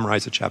 You can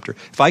memorize a chapter.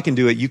 If I can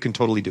do it, you can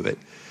totally do it.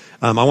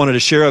 I wanted to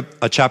share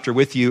a chapter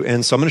with you,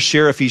 and so I'm going to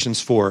share Ephesians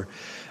 4.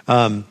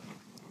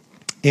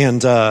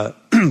 And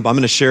I'm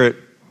going to share it,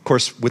 of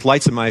course, with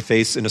lights in my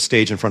face in a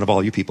stage in front of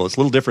all you people. It's a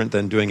little different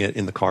than doing it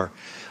in the car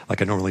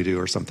like I normally do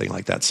or something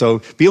like that.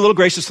 So be a little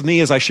gracious with me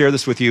as I share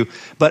this with you.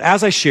 But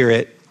as I share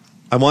it,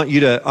 I want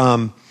you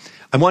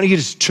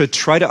to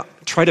try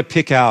to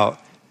pick out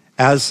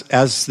as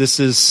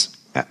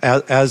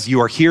you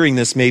are hearing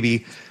this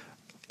maybe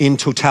in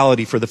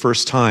totality for the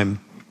first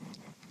time.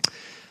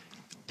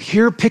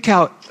 Pick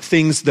out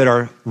things that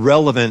are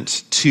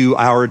relevant to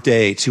our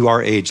day, to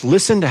our age.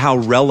 Listen to how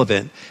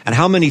relevant and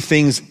how many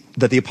things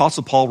that the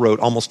Apostle Paul wrote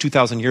almost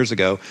 2,000 years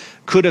ago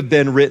could have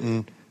been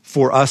written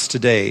for us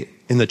today,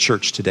 in the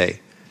church today,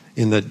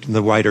 in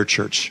the wider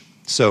church.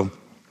 So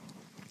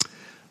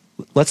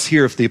let's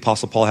hear if the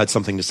Apostle Paul had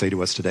something to say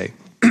to us today.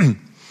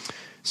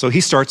 So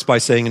he starts by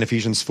saying in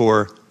Ephesians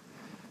 4,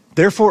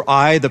 "Therefore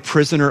I, the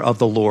prisoner of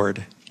the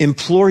Lord,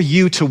 implore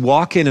you to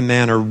walk in a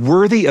manner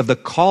worthy of the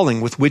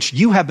calling with which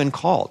you have been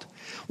called,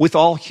 with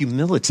all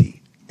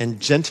humility and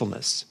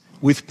gentleness,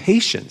 with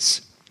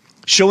patience,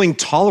 showing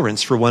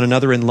tolerance for one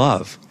another in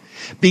love,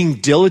 being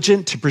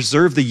diligent to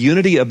preserve the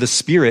unity of the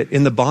Spirit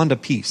in the bond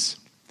of peace.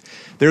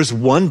 There's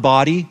one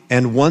body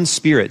and one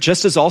Spirit,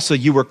 just as also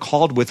you were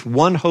called with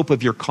one hope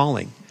of your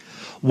calling.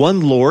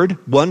 One Lord,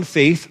 one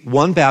faith,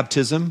 one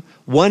baptism,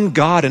 one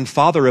God and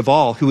Father of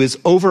all, who is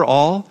over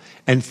all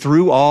and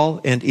through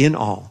all and in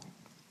all.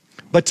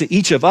 But to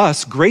each of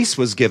us, grace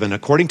was given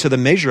according to the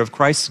measure of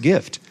Christ's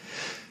gift.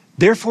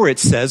 Therefore it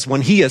says,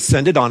 when he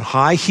ascended on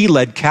high, he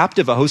led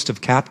captive a host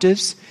of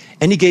captives,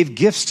 and he gave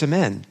gifts to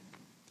men.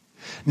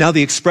 Now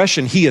the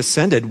expression, he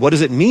ascended, what does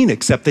it mean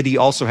except that he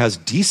also has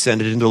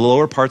descended into the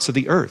lower parts of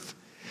the earth?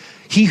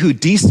 He who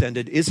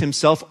descended is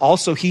himself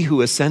also he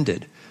who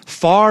ascended,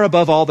 far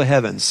above all the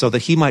heavens, so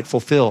that he might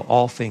fulfill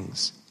all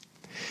things.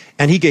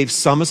 And he gave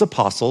some as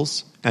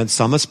apostles, and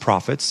some as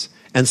prophets,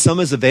 and some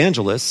as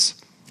evangelists,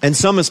 and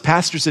some as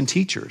pastors and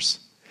teachers,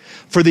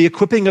 for the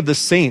equipping of the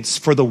saints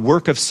for the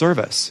work of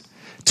service,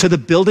 to the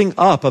building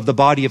up of the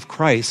body of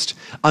Christ,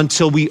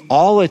 until we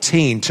all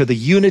attain to the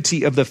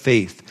unity of the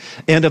faith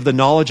and of the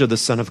knowledge of the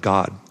Son of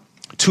God,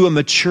 to a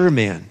mature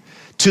man,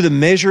 to the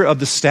measure of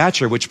the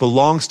stature which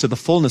belongs to the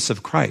fullness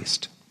of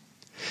Christ.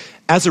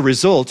 As a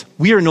result,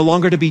 we are no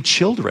longer to be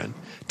children,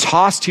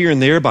 tossed here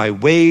and there by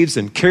waves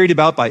and carried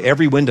about by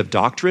every wind of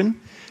doctrine,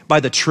 by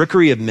the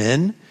trickery of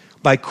men,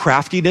 by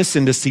craftiness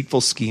and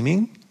deceitful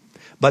scheming,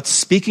 but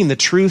speaking the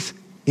truth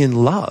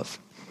in love.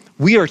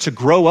 We are to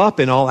grow up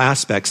in all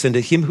aspects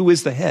into him who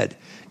is the head,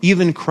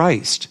 even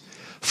Christ,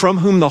 from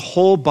whom the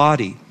whole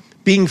body,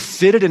 being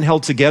fitted and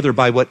held together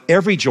by what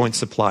every joint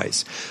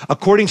supplies,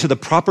 according to the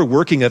proper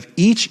working of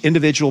each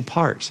individual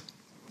part,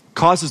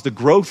 causes the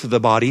growth of the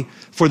body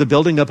for the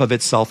building up of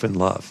itself in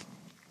love.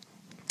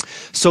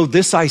 So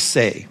this I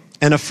say,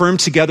 and affirm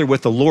together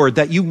with the Lord,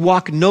 that you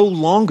walk no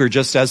longer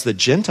just as the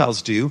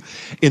Gentiles do,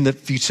 in the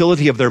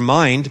futility of their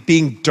mind,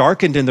 being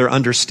darkened in their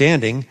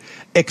understanding,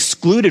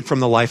 excluded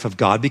from the life of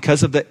God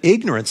because of the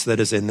ignorance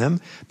that is in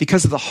them,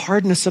 because of the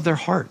hardness of their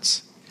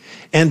hearts.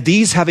 And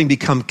these, having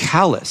become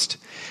calloused,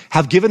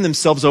 have given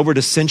themselves over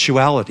to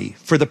sensuality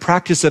for the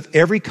practice of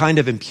every kind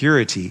of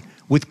impurity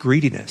with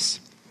greediness.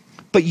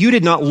 But you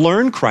did not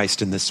learn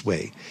Christ in this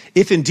way,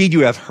 if indeed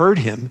you have heard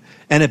him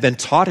and have been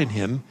taught in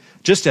him,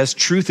 just as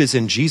truth is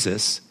in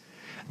Jesus,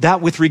 that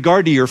with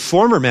regard to your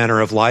former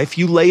manner of life,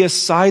 you lay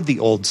aside the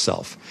old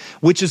self,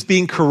 which is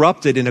being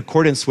corrupted in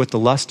accordance with the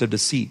lust of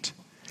deceit,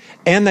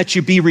 and that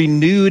you be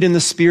renewed in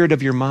the spirit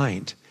of your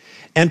mind,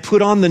 and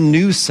put on the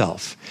new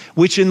self,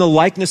 which in the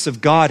likeness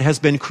of God has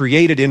been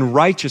created in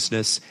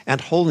righteousness and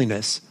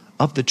holiness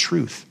of the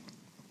truth.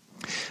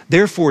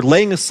 Therefore,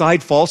 laying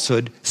aside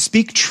falsehood,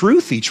 speak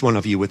truth each one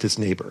of you with his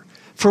neighbor,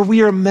 for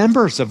we are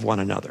members of one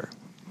another.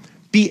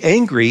 Be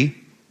angry,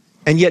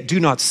 and yet do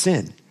not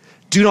sin.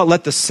 Do not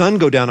let the sun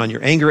go down on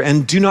your anger,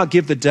 and do not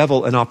give the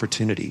devil an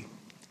opportunity.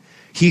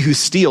 He who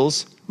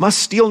steals must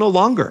steal no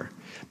longer,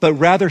 but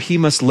rather he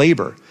must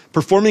labor,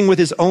 performing with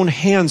his own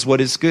hands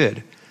what is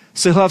good,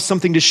 so he'll have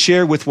something to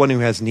share with one who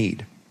has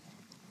need.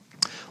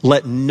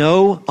 Let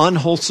no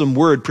unwholesome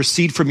word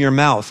proceed from your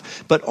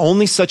mouth, but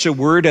only such a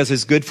word as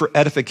is good for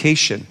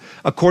edification,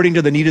 according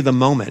to the need of the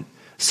moment,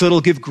 so it'll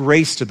give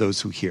grace to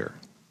those who hear.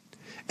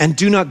 And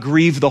do not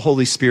grieve the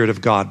Holy Spirit of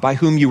God, by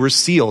whom you were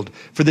sealed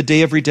for the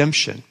day of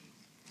redemption.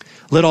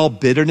 Let all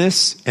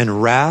bitterness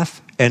and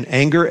wrath and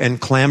anger and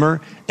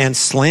clamor and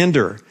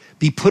slander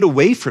be put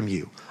away from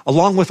you,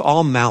 along with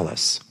all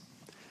malice.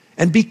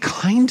 And be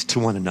kind to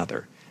one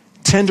another,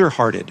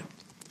 tender-hearted,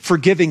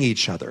 forgiving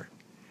each other,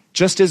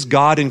 just as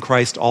God in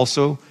Christ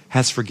also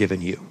has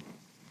forgiven you.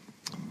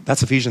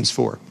 That's Ephesians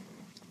 4.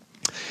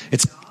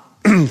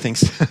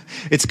 Thanks.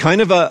 It's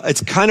kind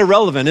of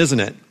relevant, isn't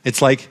it?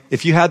 It's like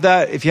if you have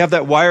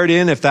that wired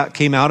in, if that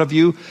came out of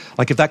you,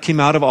 like if that came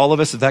out of all of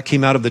us, if that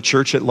came out of the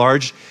church at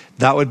large,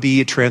 that would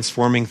be a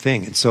transforming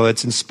thing. And so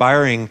it's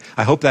inspiring.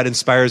 I hope that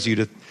inspires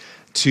you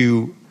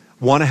to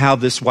want to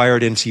have this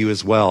wired into you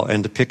as well,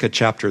 and to pick a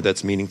chapter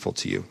that's meaningful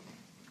to you.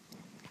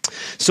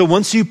 So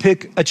once you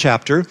pick a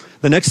chapter,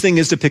 the next thing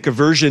is to pick a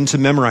version to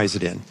memorize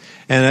it in.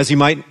 And as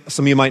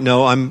some of you might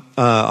know, I'm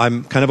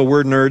kind of a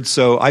word nerd,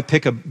 so I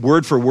pick a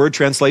word-for-word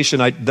translation.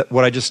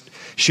 What I just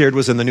shared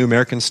was in the New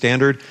American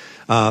Standard,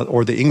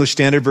 or the English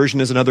Standard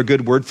Version is another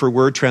good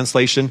word-for-word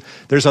translation.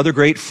 There's other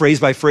great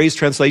phrase-by-phrase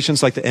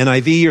translations like the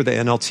NIV or the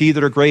NLT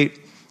that are great.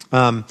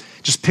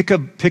 Just pick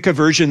a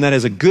version that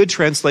is a good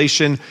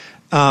translation,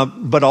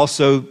 but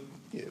also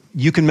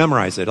you can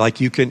memorize it.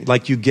 Like you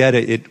get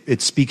it.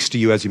 It speaks to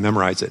you as you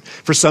memorize it.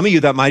 For some of you,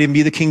 that might even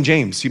be the King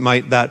James. You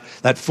might, that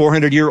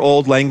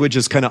 400-year-old language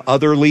is kind of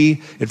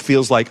otherly. It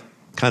feels like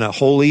kind of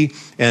holy,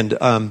 and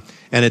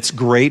it's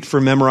great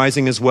for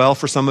memorizing as well.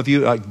 For some of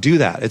you, do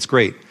that. It's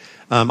great.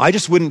 I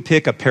just wouldn't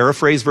pick a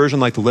paraphrase version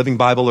like the Living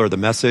Bible or the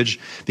Message,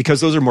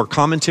 because those are more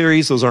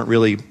commentaries. Those aren't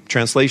really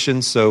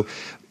translations. So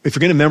if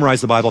you're going to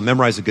memorize the Bible,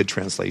 memorize a good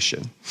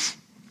translation.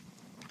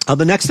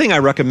 The next thing I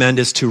recommend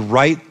is to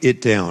write it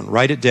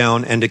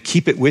down and to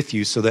keep it with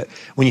you, so that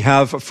when you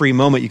have a free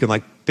moment, you can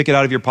pick it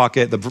out of your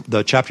pocket,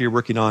 the chapter you're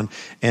working on,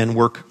 and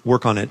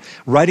work on it.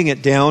 Writing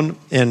it down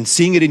and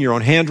seeing it in your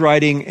own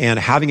handwriting and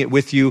having it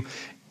with you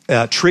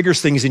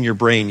triggers things in your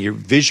brain.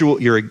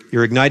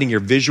 You're igniting your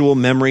visual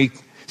memory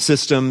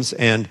systems,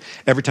 and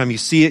every time you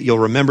see it, you'll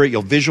remember it,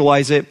 you'll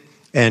visualize it,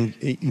 and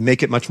you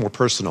make it much more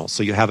personal.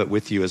 So you have it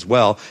with you as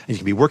well, and you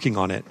can be working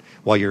on it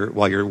while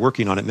you're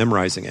working on it,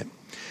 memorizing it.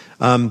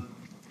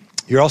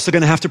 You're also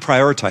going to have to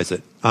prioritize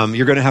it.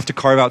 You're going to have to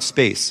carve out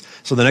space.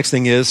 So the next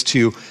thing is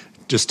to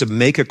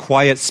make a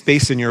quiet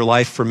space in your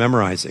life for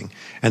memorizing,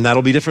 and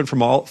that'll be different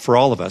for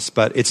all of us,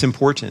 but it's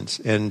important.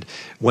 And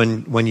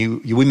when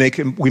we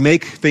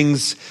make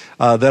things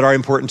that are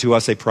important to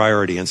us a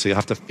priority, and so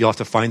you'll have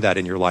to find that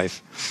in your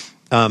life.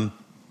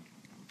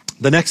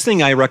 The next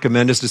thing I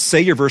recommend is to say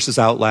your verses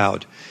out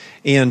loud,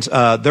 and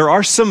there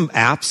are some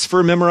apps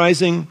for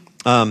memorizing.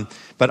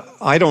 But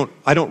I don't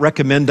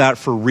recommend that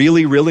for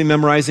really, really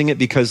memorizing it,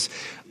 because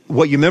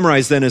what you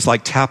memorize then is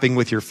like tapping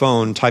with your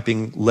phone,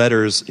 typing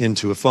letters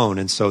into a phone.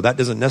 And so that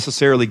doesn't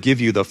necessarily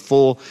give you the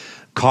full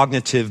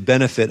cognitive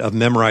benefit of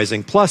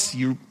memorizing. Plus,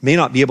 you may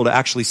not be able to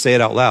actually say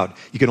it out loud.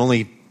 You can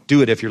only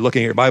do it if you're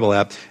looking at your Bible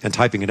app and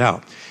typing it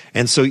out.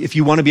 And so if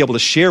you want to be able to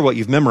share what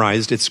you've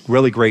memorized, it's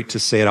really great to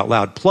say it out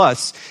loud.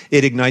 Plus,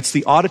 it ignites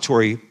the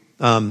auditory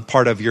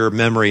part of your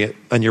memory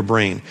and your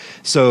brain.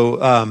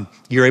 So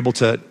you're able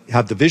to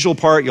have the visual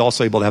part, you're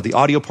also able to have the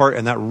audio part,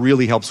 and that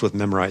really helps with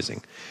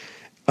memorizing.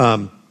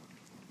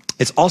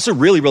 It's also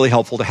really, really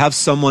helpful to have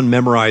someone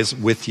memorize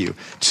with you,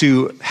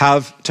 to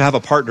have a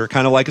partner,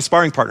 kind of like a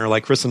sparring partner,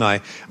 like Chris and I.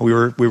 We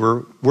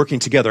were working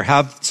together.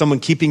 Have someone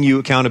keeping you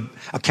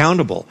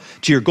accountable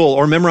to your goal,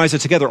 or memorize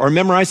it together, or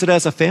memorize it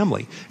as a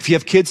family. If you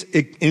have kids,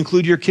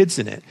 include your kids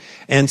in it,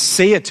 and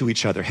say it to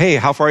each other. Hey,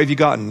 how far have you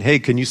gotten? Hey,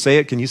 can you say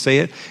it? Can you say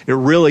it? It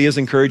really is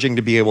encouraging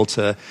to be able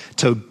to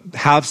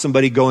have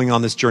somebody going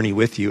on this journey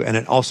with you, and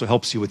it also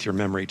helps you with your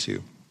memory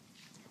too.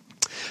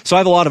 So I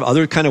have a lot of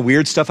other kind of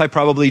weird stuff I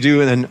probably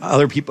do, and then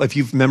other people, if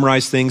you've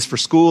memorized things for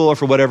school or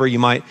for whatever, you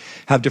might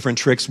have different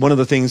tricks. One of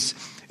the things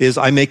is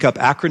I make up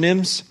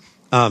acronyms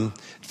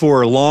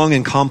for long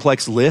and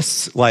complex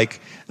lists, like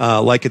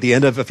at the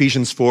end of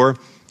Ephesians 4,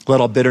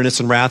 let all bitterness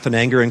and wrath and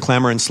anger and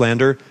clamor and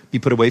slander be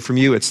put away from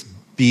you. It's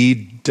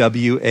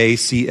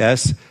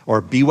BWACS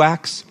or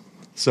BWACS.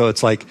 So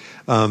it's like,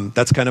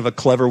 that's kind of a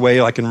clever way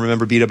I can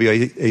remember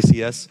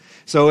BWACS.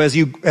 So as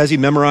you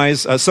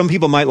memorize, some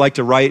people might like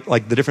to write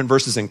like the different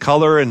verses in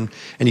color, and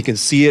you can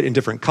see it in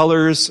different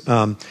colors.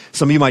 Some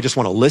of you might just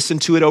want to listen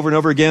to it over and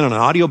over again on an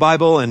audio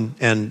Bible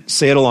and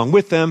say it along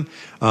with them.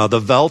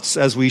 The Velts,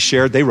 as we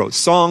shared, they wrote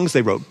songs,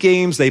 they wrote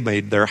games, they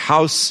made their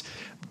house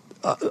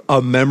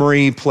a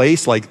memory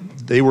place, like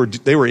they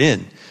were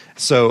in.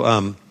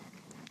 So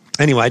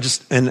anyway,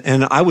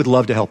 and I would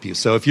love to help you.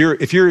 So if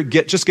you're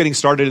just getting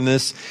started in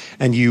this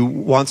and you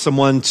want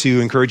someone to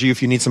encourage you,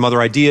 if you need some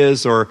other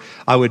ideas, or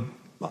I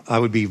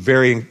would be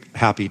very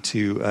happy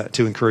to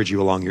encourage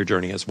you along your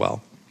journey as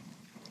well.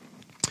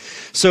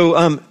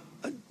 So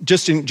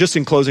just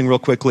in closing real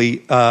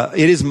quickly,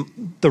 it is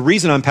the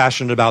reason I'm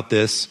passionate about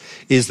this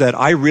is that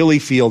I really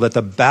feel that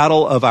the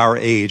battle of our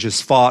age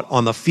is fought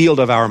on the field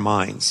of our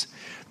minds.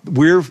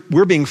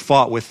 We're being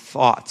fought with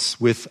thoughts,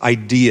 with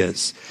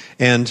ideas,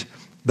 and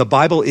the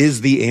Bible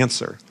is the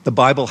answer. The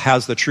Bible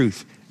has the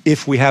truth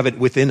if we have it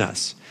within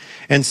us.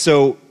 And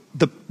so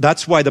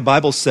that's why the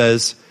Bible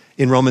says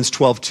in Romans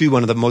 12:2,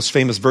 one of the most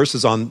famous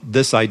verses on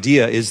this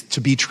idea is to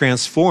be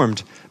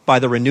transformed by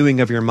the renewing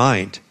of your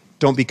mind.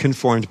 Don't be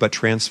conformed, but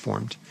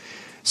transformed.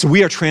 So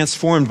we are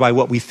transformed by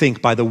what we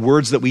think, by the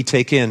words that we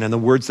take in and the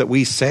words that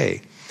we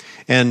say.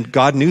 And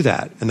God knew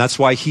that. And that's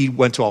why he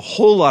went to a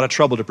whole lot of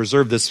trouble to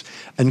preserve this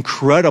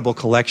incredible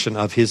collection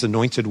of his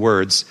anointed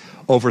words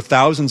over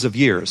thousands of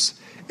years,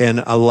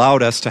 and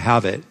allowed us to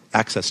have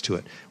access to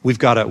it. We've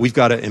got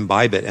to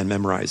imbibe it and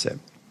memorize it.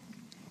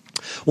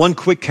 One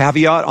quick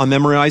caveat on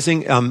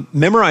memorizing.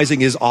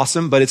 Memorizing is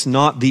awesome, but it's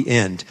not the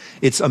end.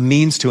 It's a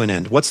means to an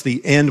end. What's the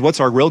end?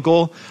 What's our real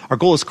goal? Our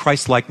goal is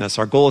Christ-likeness.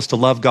 Our goal is to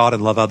love God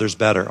and love others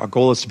better. Our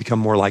goal is to become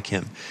more like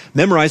him.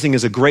 Memorizing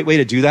is a great way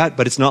to do that,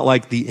 but it's not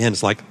like the end.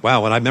 It's like,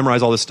 wow, when I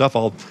memorize all this stuff,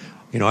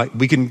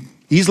 we can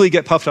easily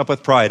get puffed up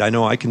with pride. I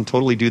know I can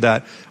totally do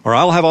that, or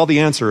I'll have all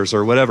the answers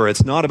or whatever.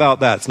 It's not about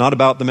that. It's not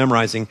about the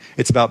memorizing.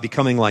 It's about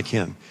becoming like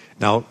him.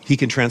 Now, he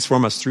can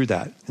transform us through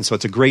that. And so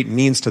it's a great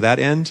means to that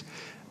end,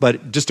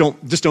 but just don't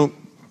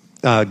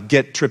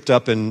get tripped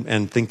up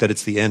and think that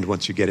it's the end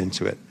once you get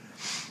into it.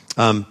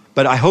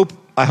 But I hope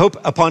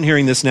upon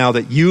hearing this now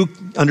that you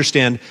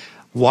understand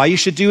why you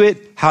should do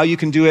it, how you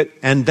can do it,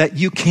 and that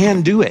you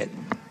can do it.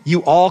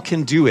 You all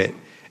can do it.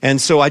 And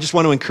so I just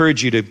want to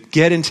encourage you to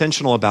get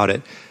intentional about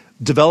it.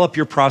 Develop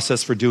your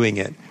process for doing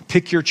it.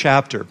 Pick your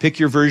chapter, pick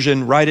your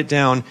version, write it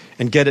down,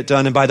 and get it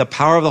done. And by the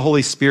power of the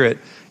Holy Spirit,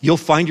 you'll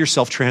find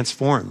yourself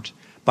transformed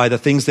by the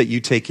things that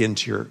you take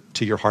into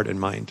your heart and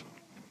mind.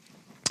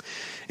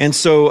 And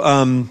so,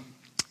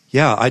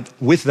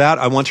 with that,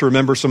 I want to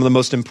remember some of the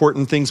most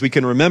important things we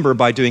can remember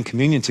by doing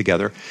communion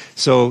together.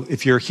 So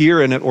if you're here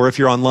or if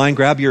you're online,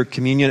 grab your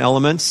communion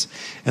elements,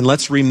 and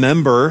let's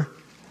remember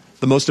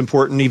the most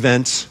important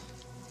event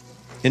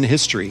in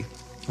history,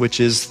 which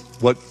is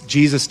what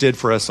Jesus did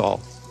for us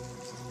all.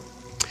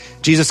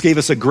 Jesus gave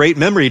us a great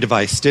memory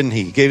device, didn't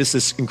he? He gave us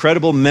this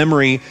incredible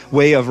memory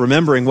way of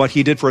remembering what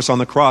he did for us on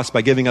the cross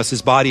by giving us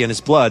his body and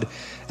his blood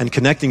and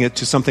connecting it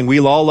to something we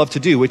all love to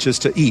do, which is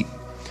to eat.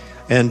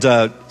 And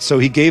so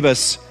he gave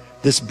us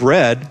this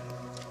bread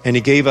and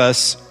he gave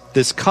us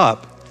this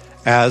cup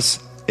as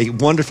a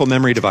wonderful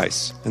memory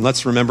device. And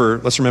let's remember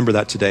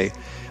that today.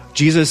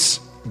 Jesus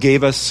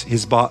gave us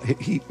his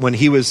body when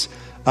he was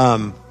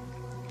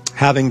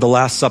having the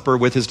Last Supper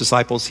with his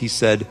disciples. He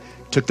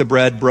took the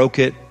bread, broke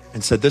it,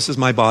 and said, "This is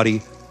my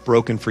body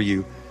broken for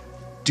you.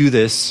 Do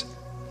this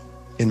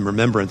in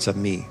remembrance of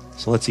me."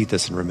 So let's eat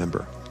this and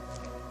remember.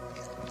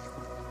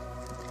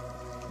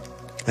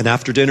 And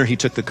after dinner, he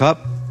took the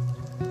cup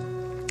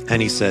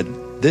and he said,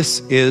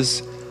 "This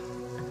is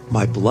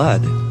my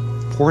blood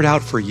poured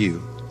out for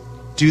you.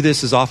 Do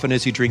this as often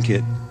as you drink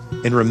it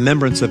in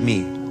remembrance of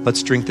me.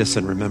 Let's drink this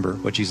and remember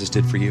what Jesus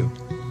did for you.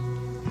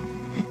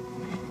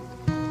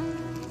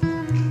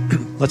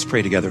 Let's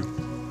pray together.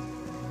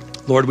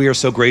 Lord, we are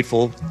so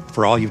grateful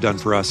for all you've done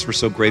for us. We're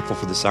so grateful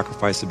for the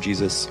sacrifice of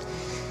Jesus,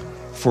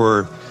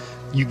 for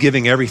you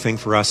giving everything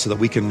for us so that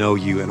we can know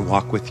you and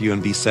walk with you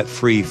and be set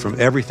free from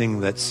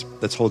everything that's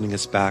holding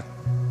us back.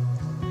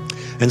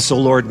 And so,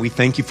 Lord, we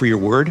thank you for your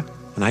word.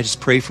 And I just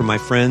pray for my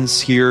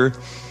friends here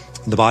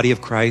in the body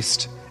of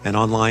Christ and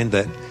online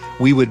that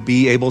we would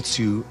be able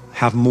to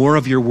have more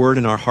of your word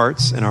in our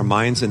hearts and our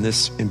minds in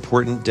this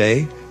important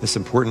day, this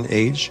important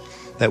age,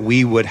 that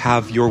we would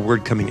have your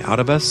word coming out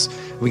of us.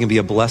 We can be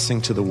a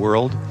blessing to the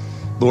world.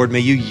 Lord, may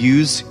you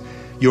use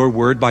your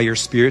word by your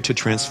Spirit to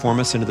transform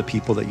us into the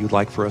people that you'd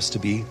like for us to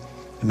be.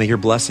 And may your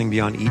blessing be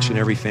on each and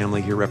every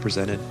family here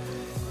represented.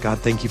 God,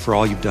 thank you for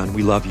all you've done.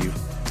 We love you.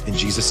 In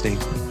Jesus' name,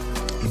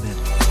 amen.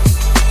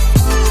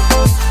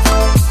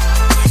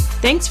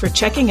 Thanks for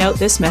checking out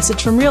this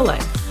message from Real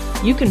Life.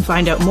 You can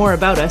find out more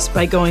about us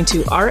by going to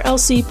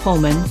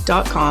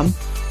rlcpullman.com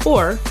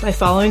or by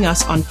following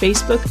us on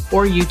Facebook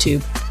or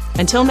YouTube.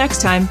 Until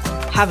next time,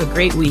 have a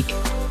great week.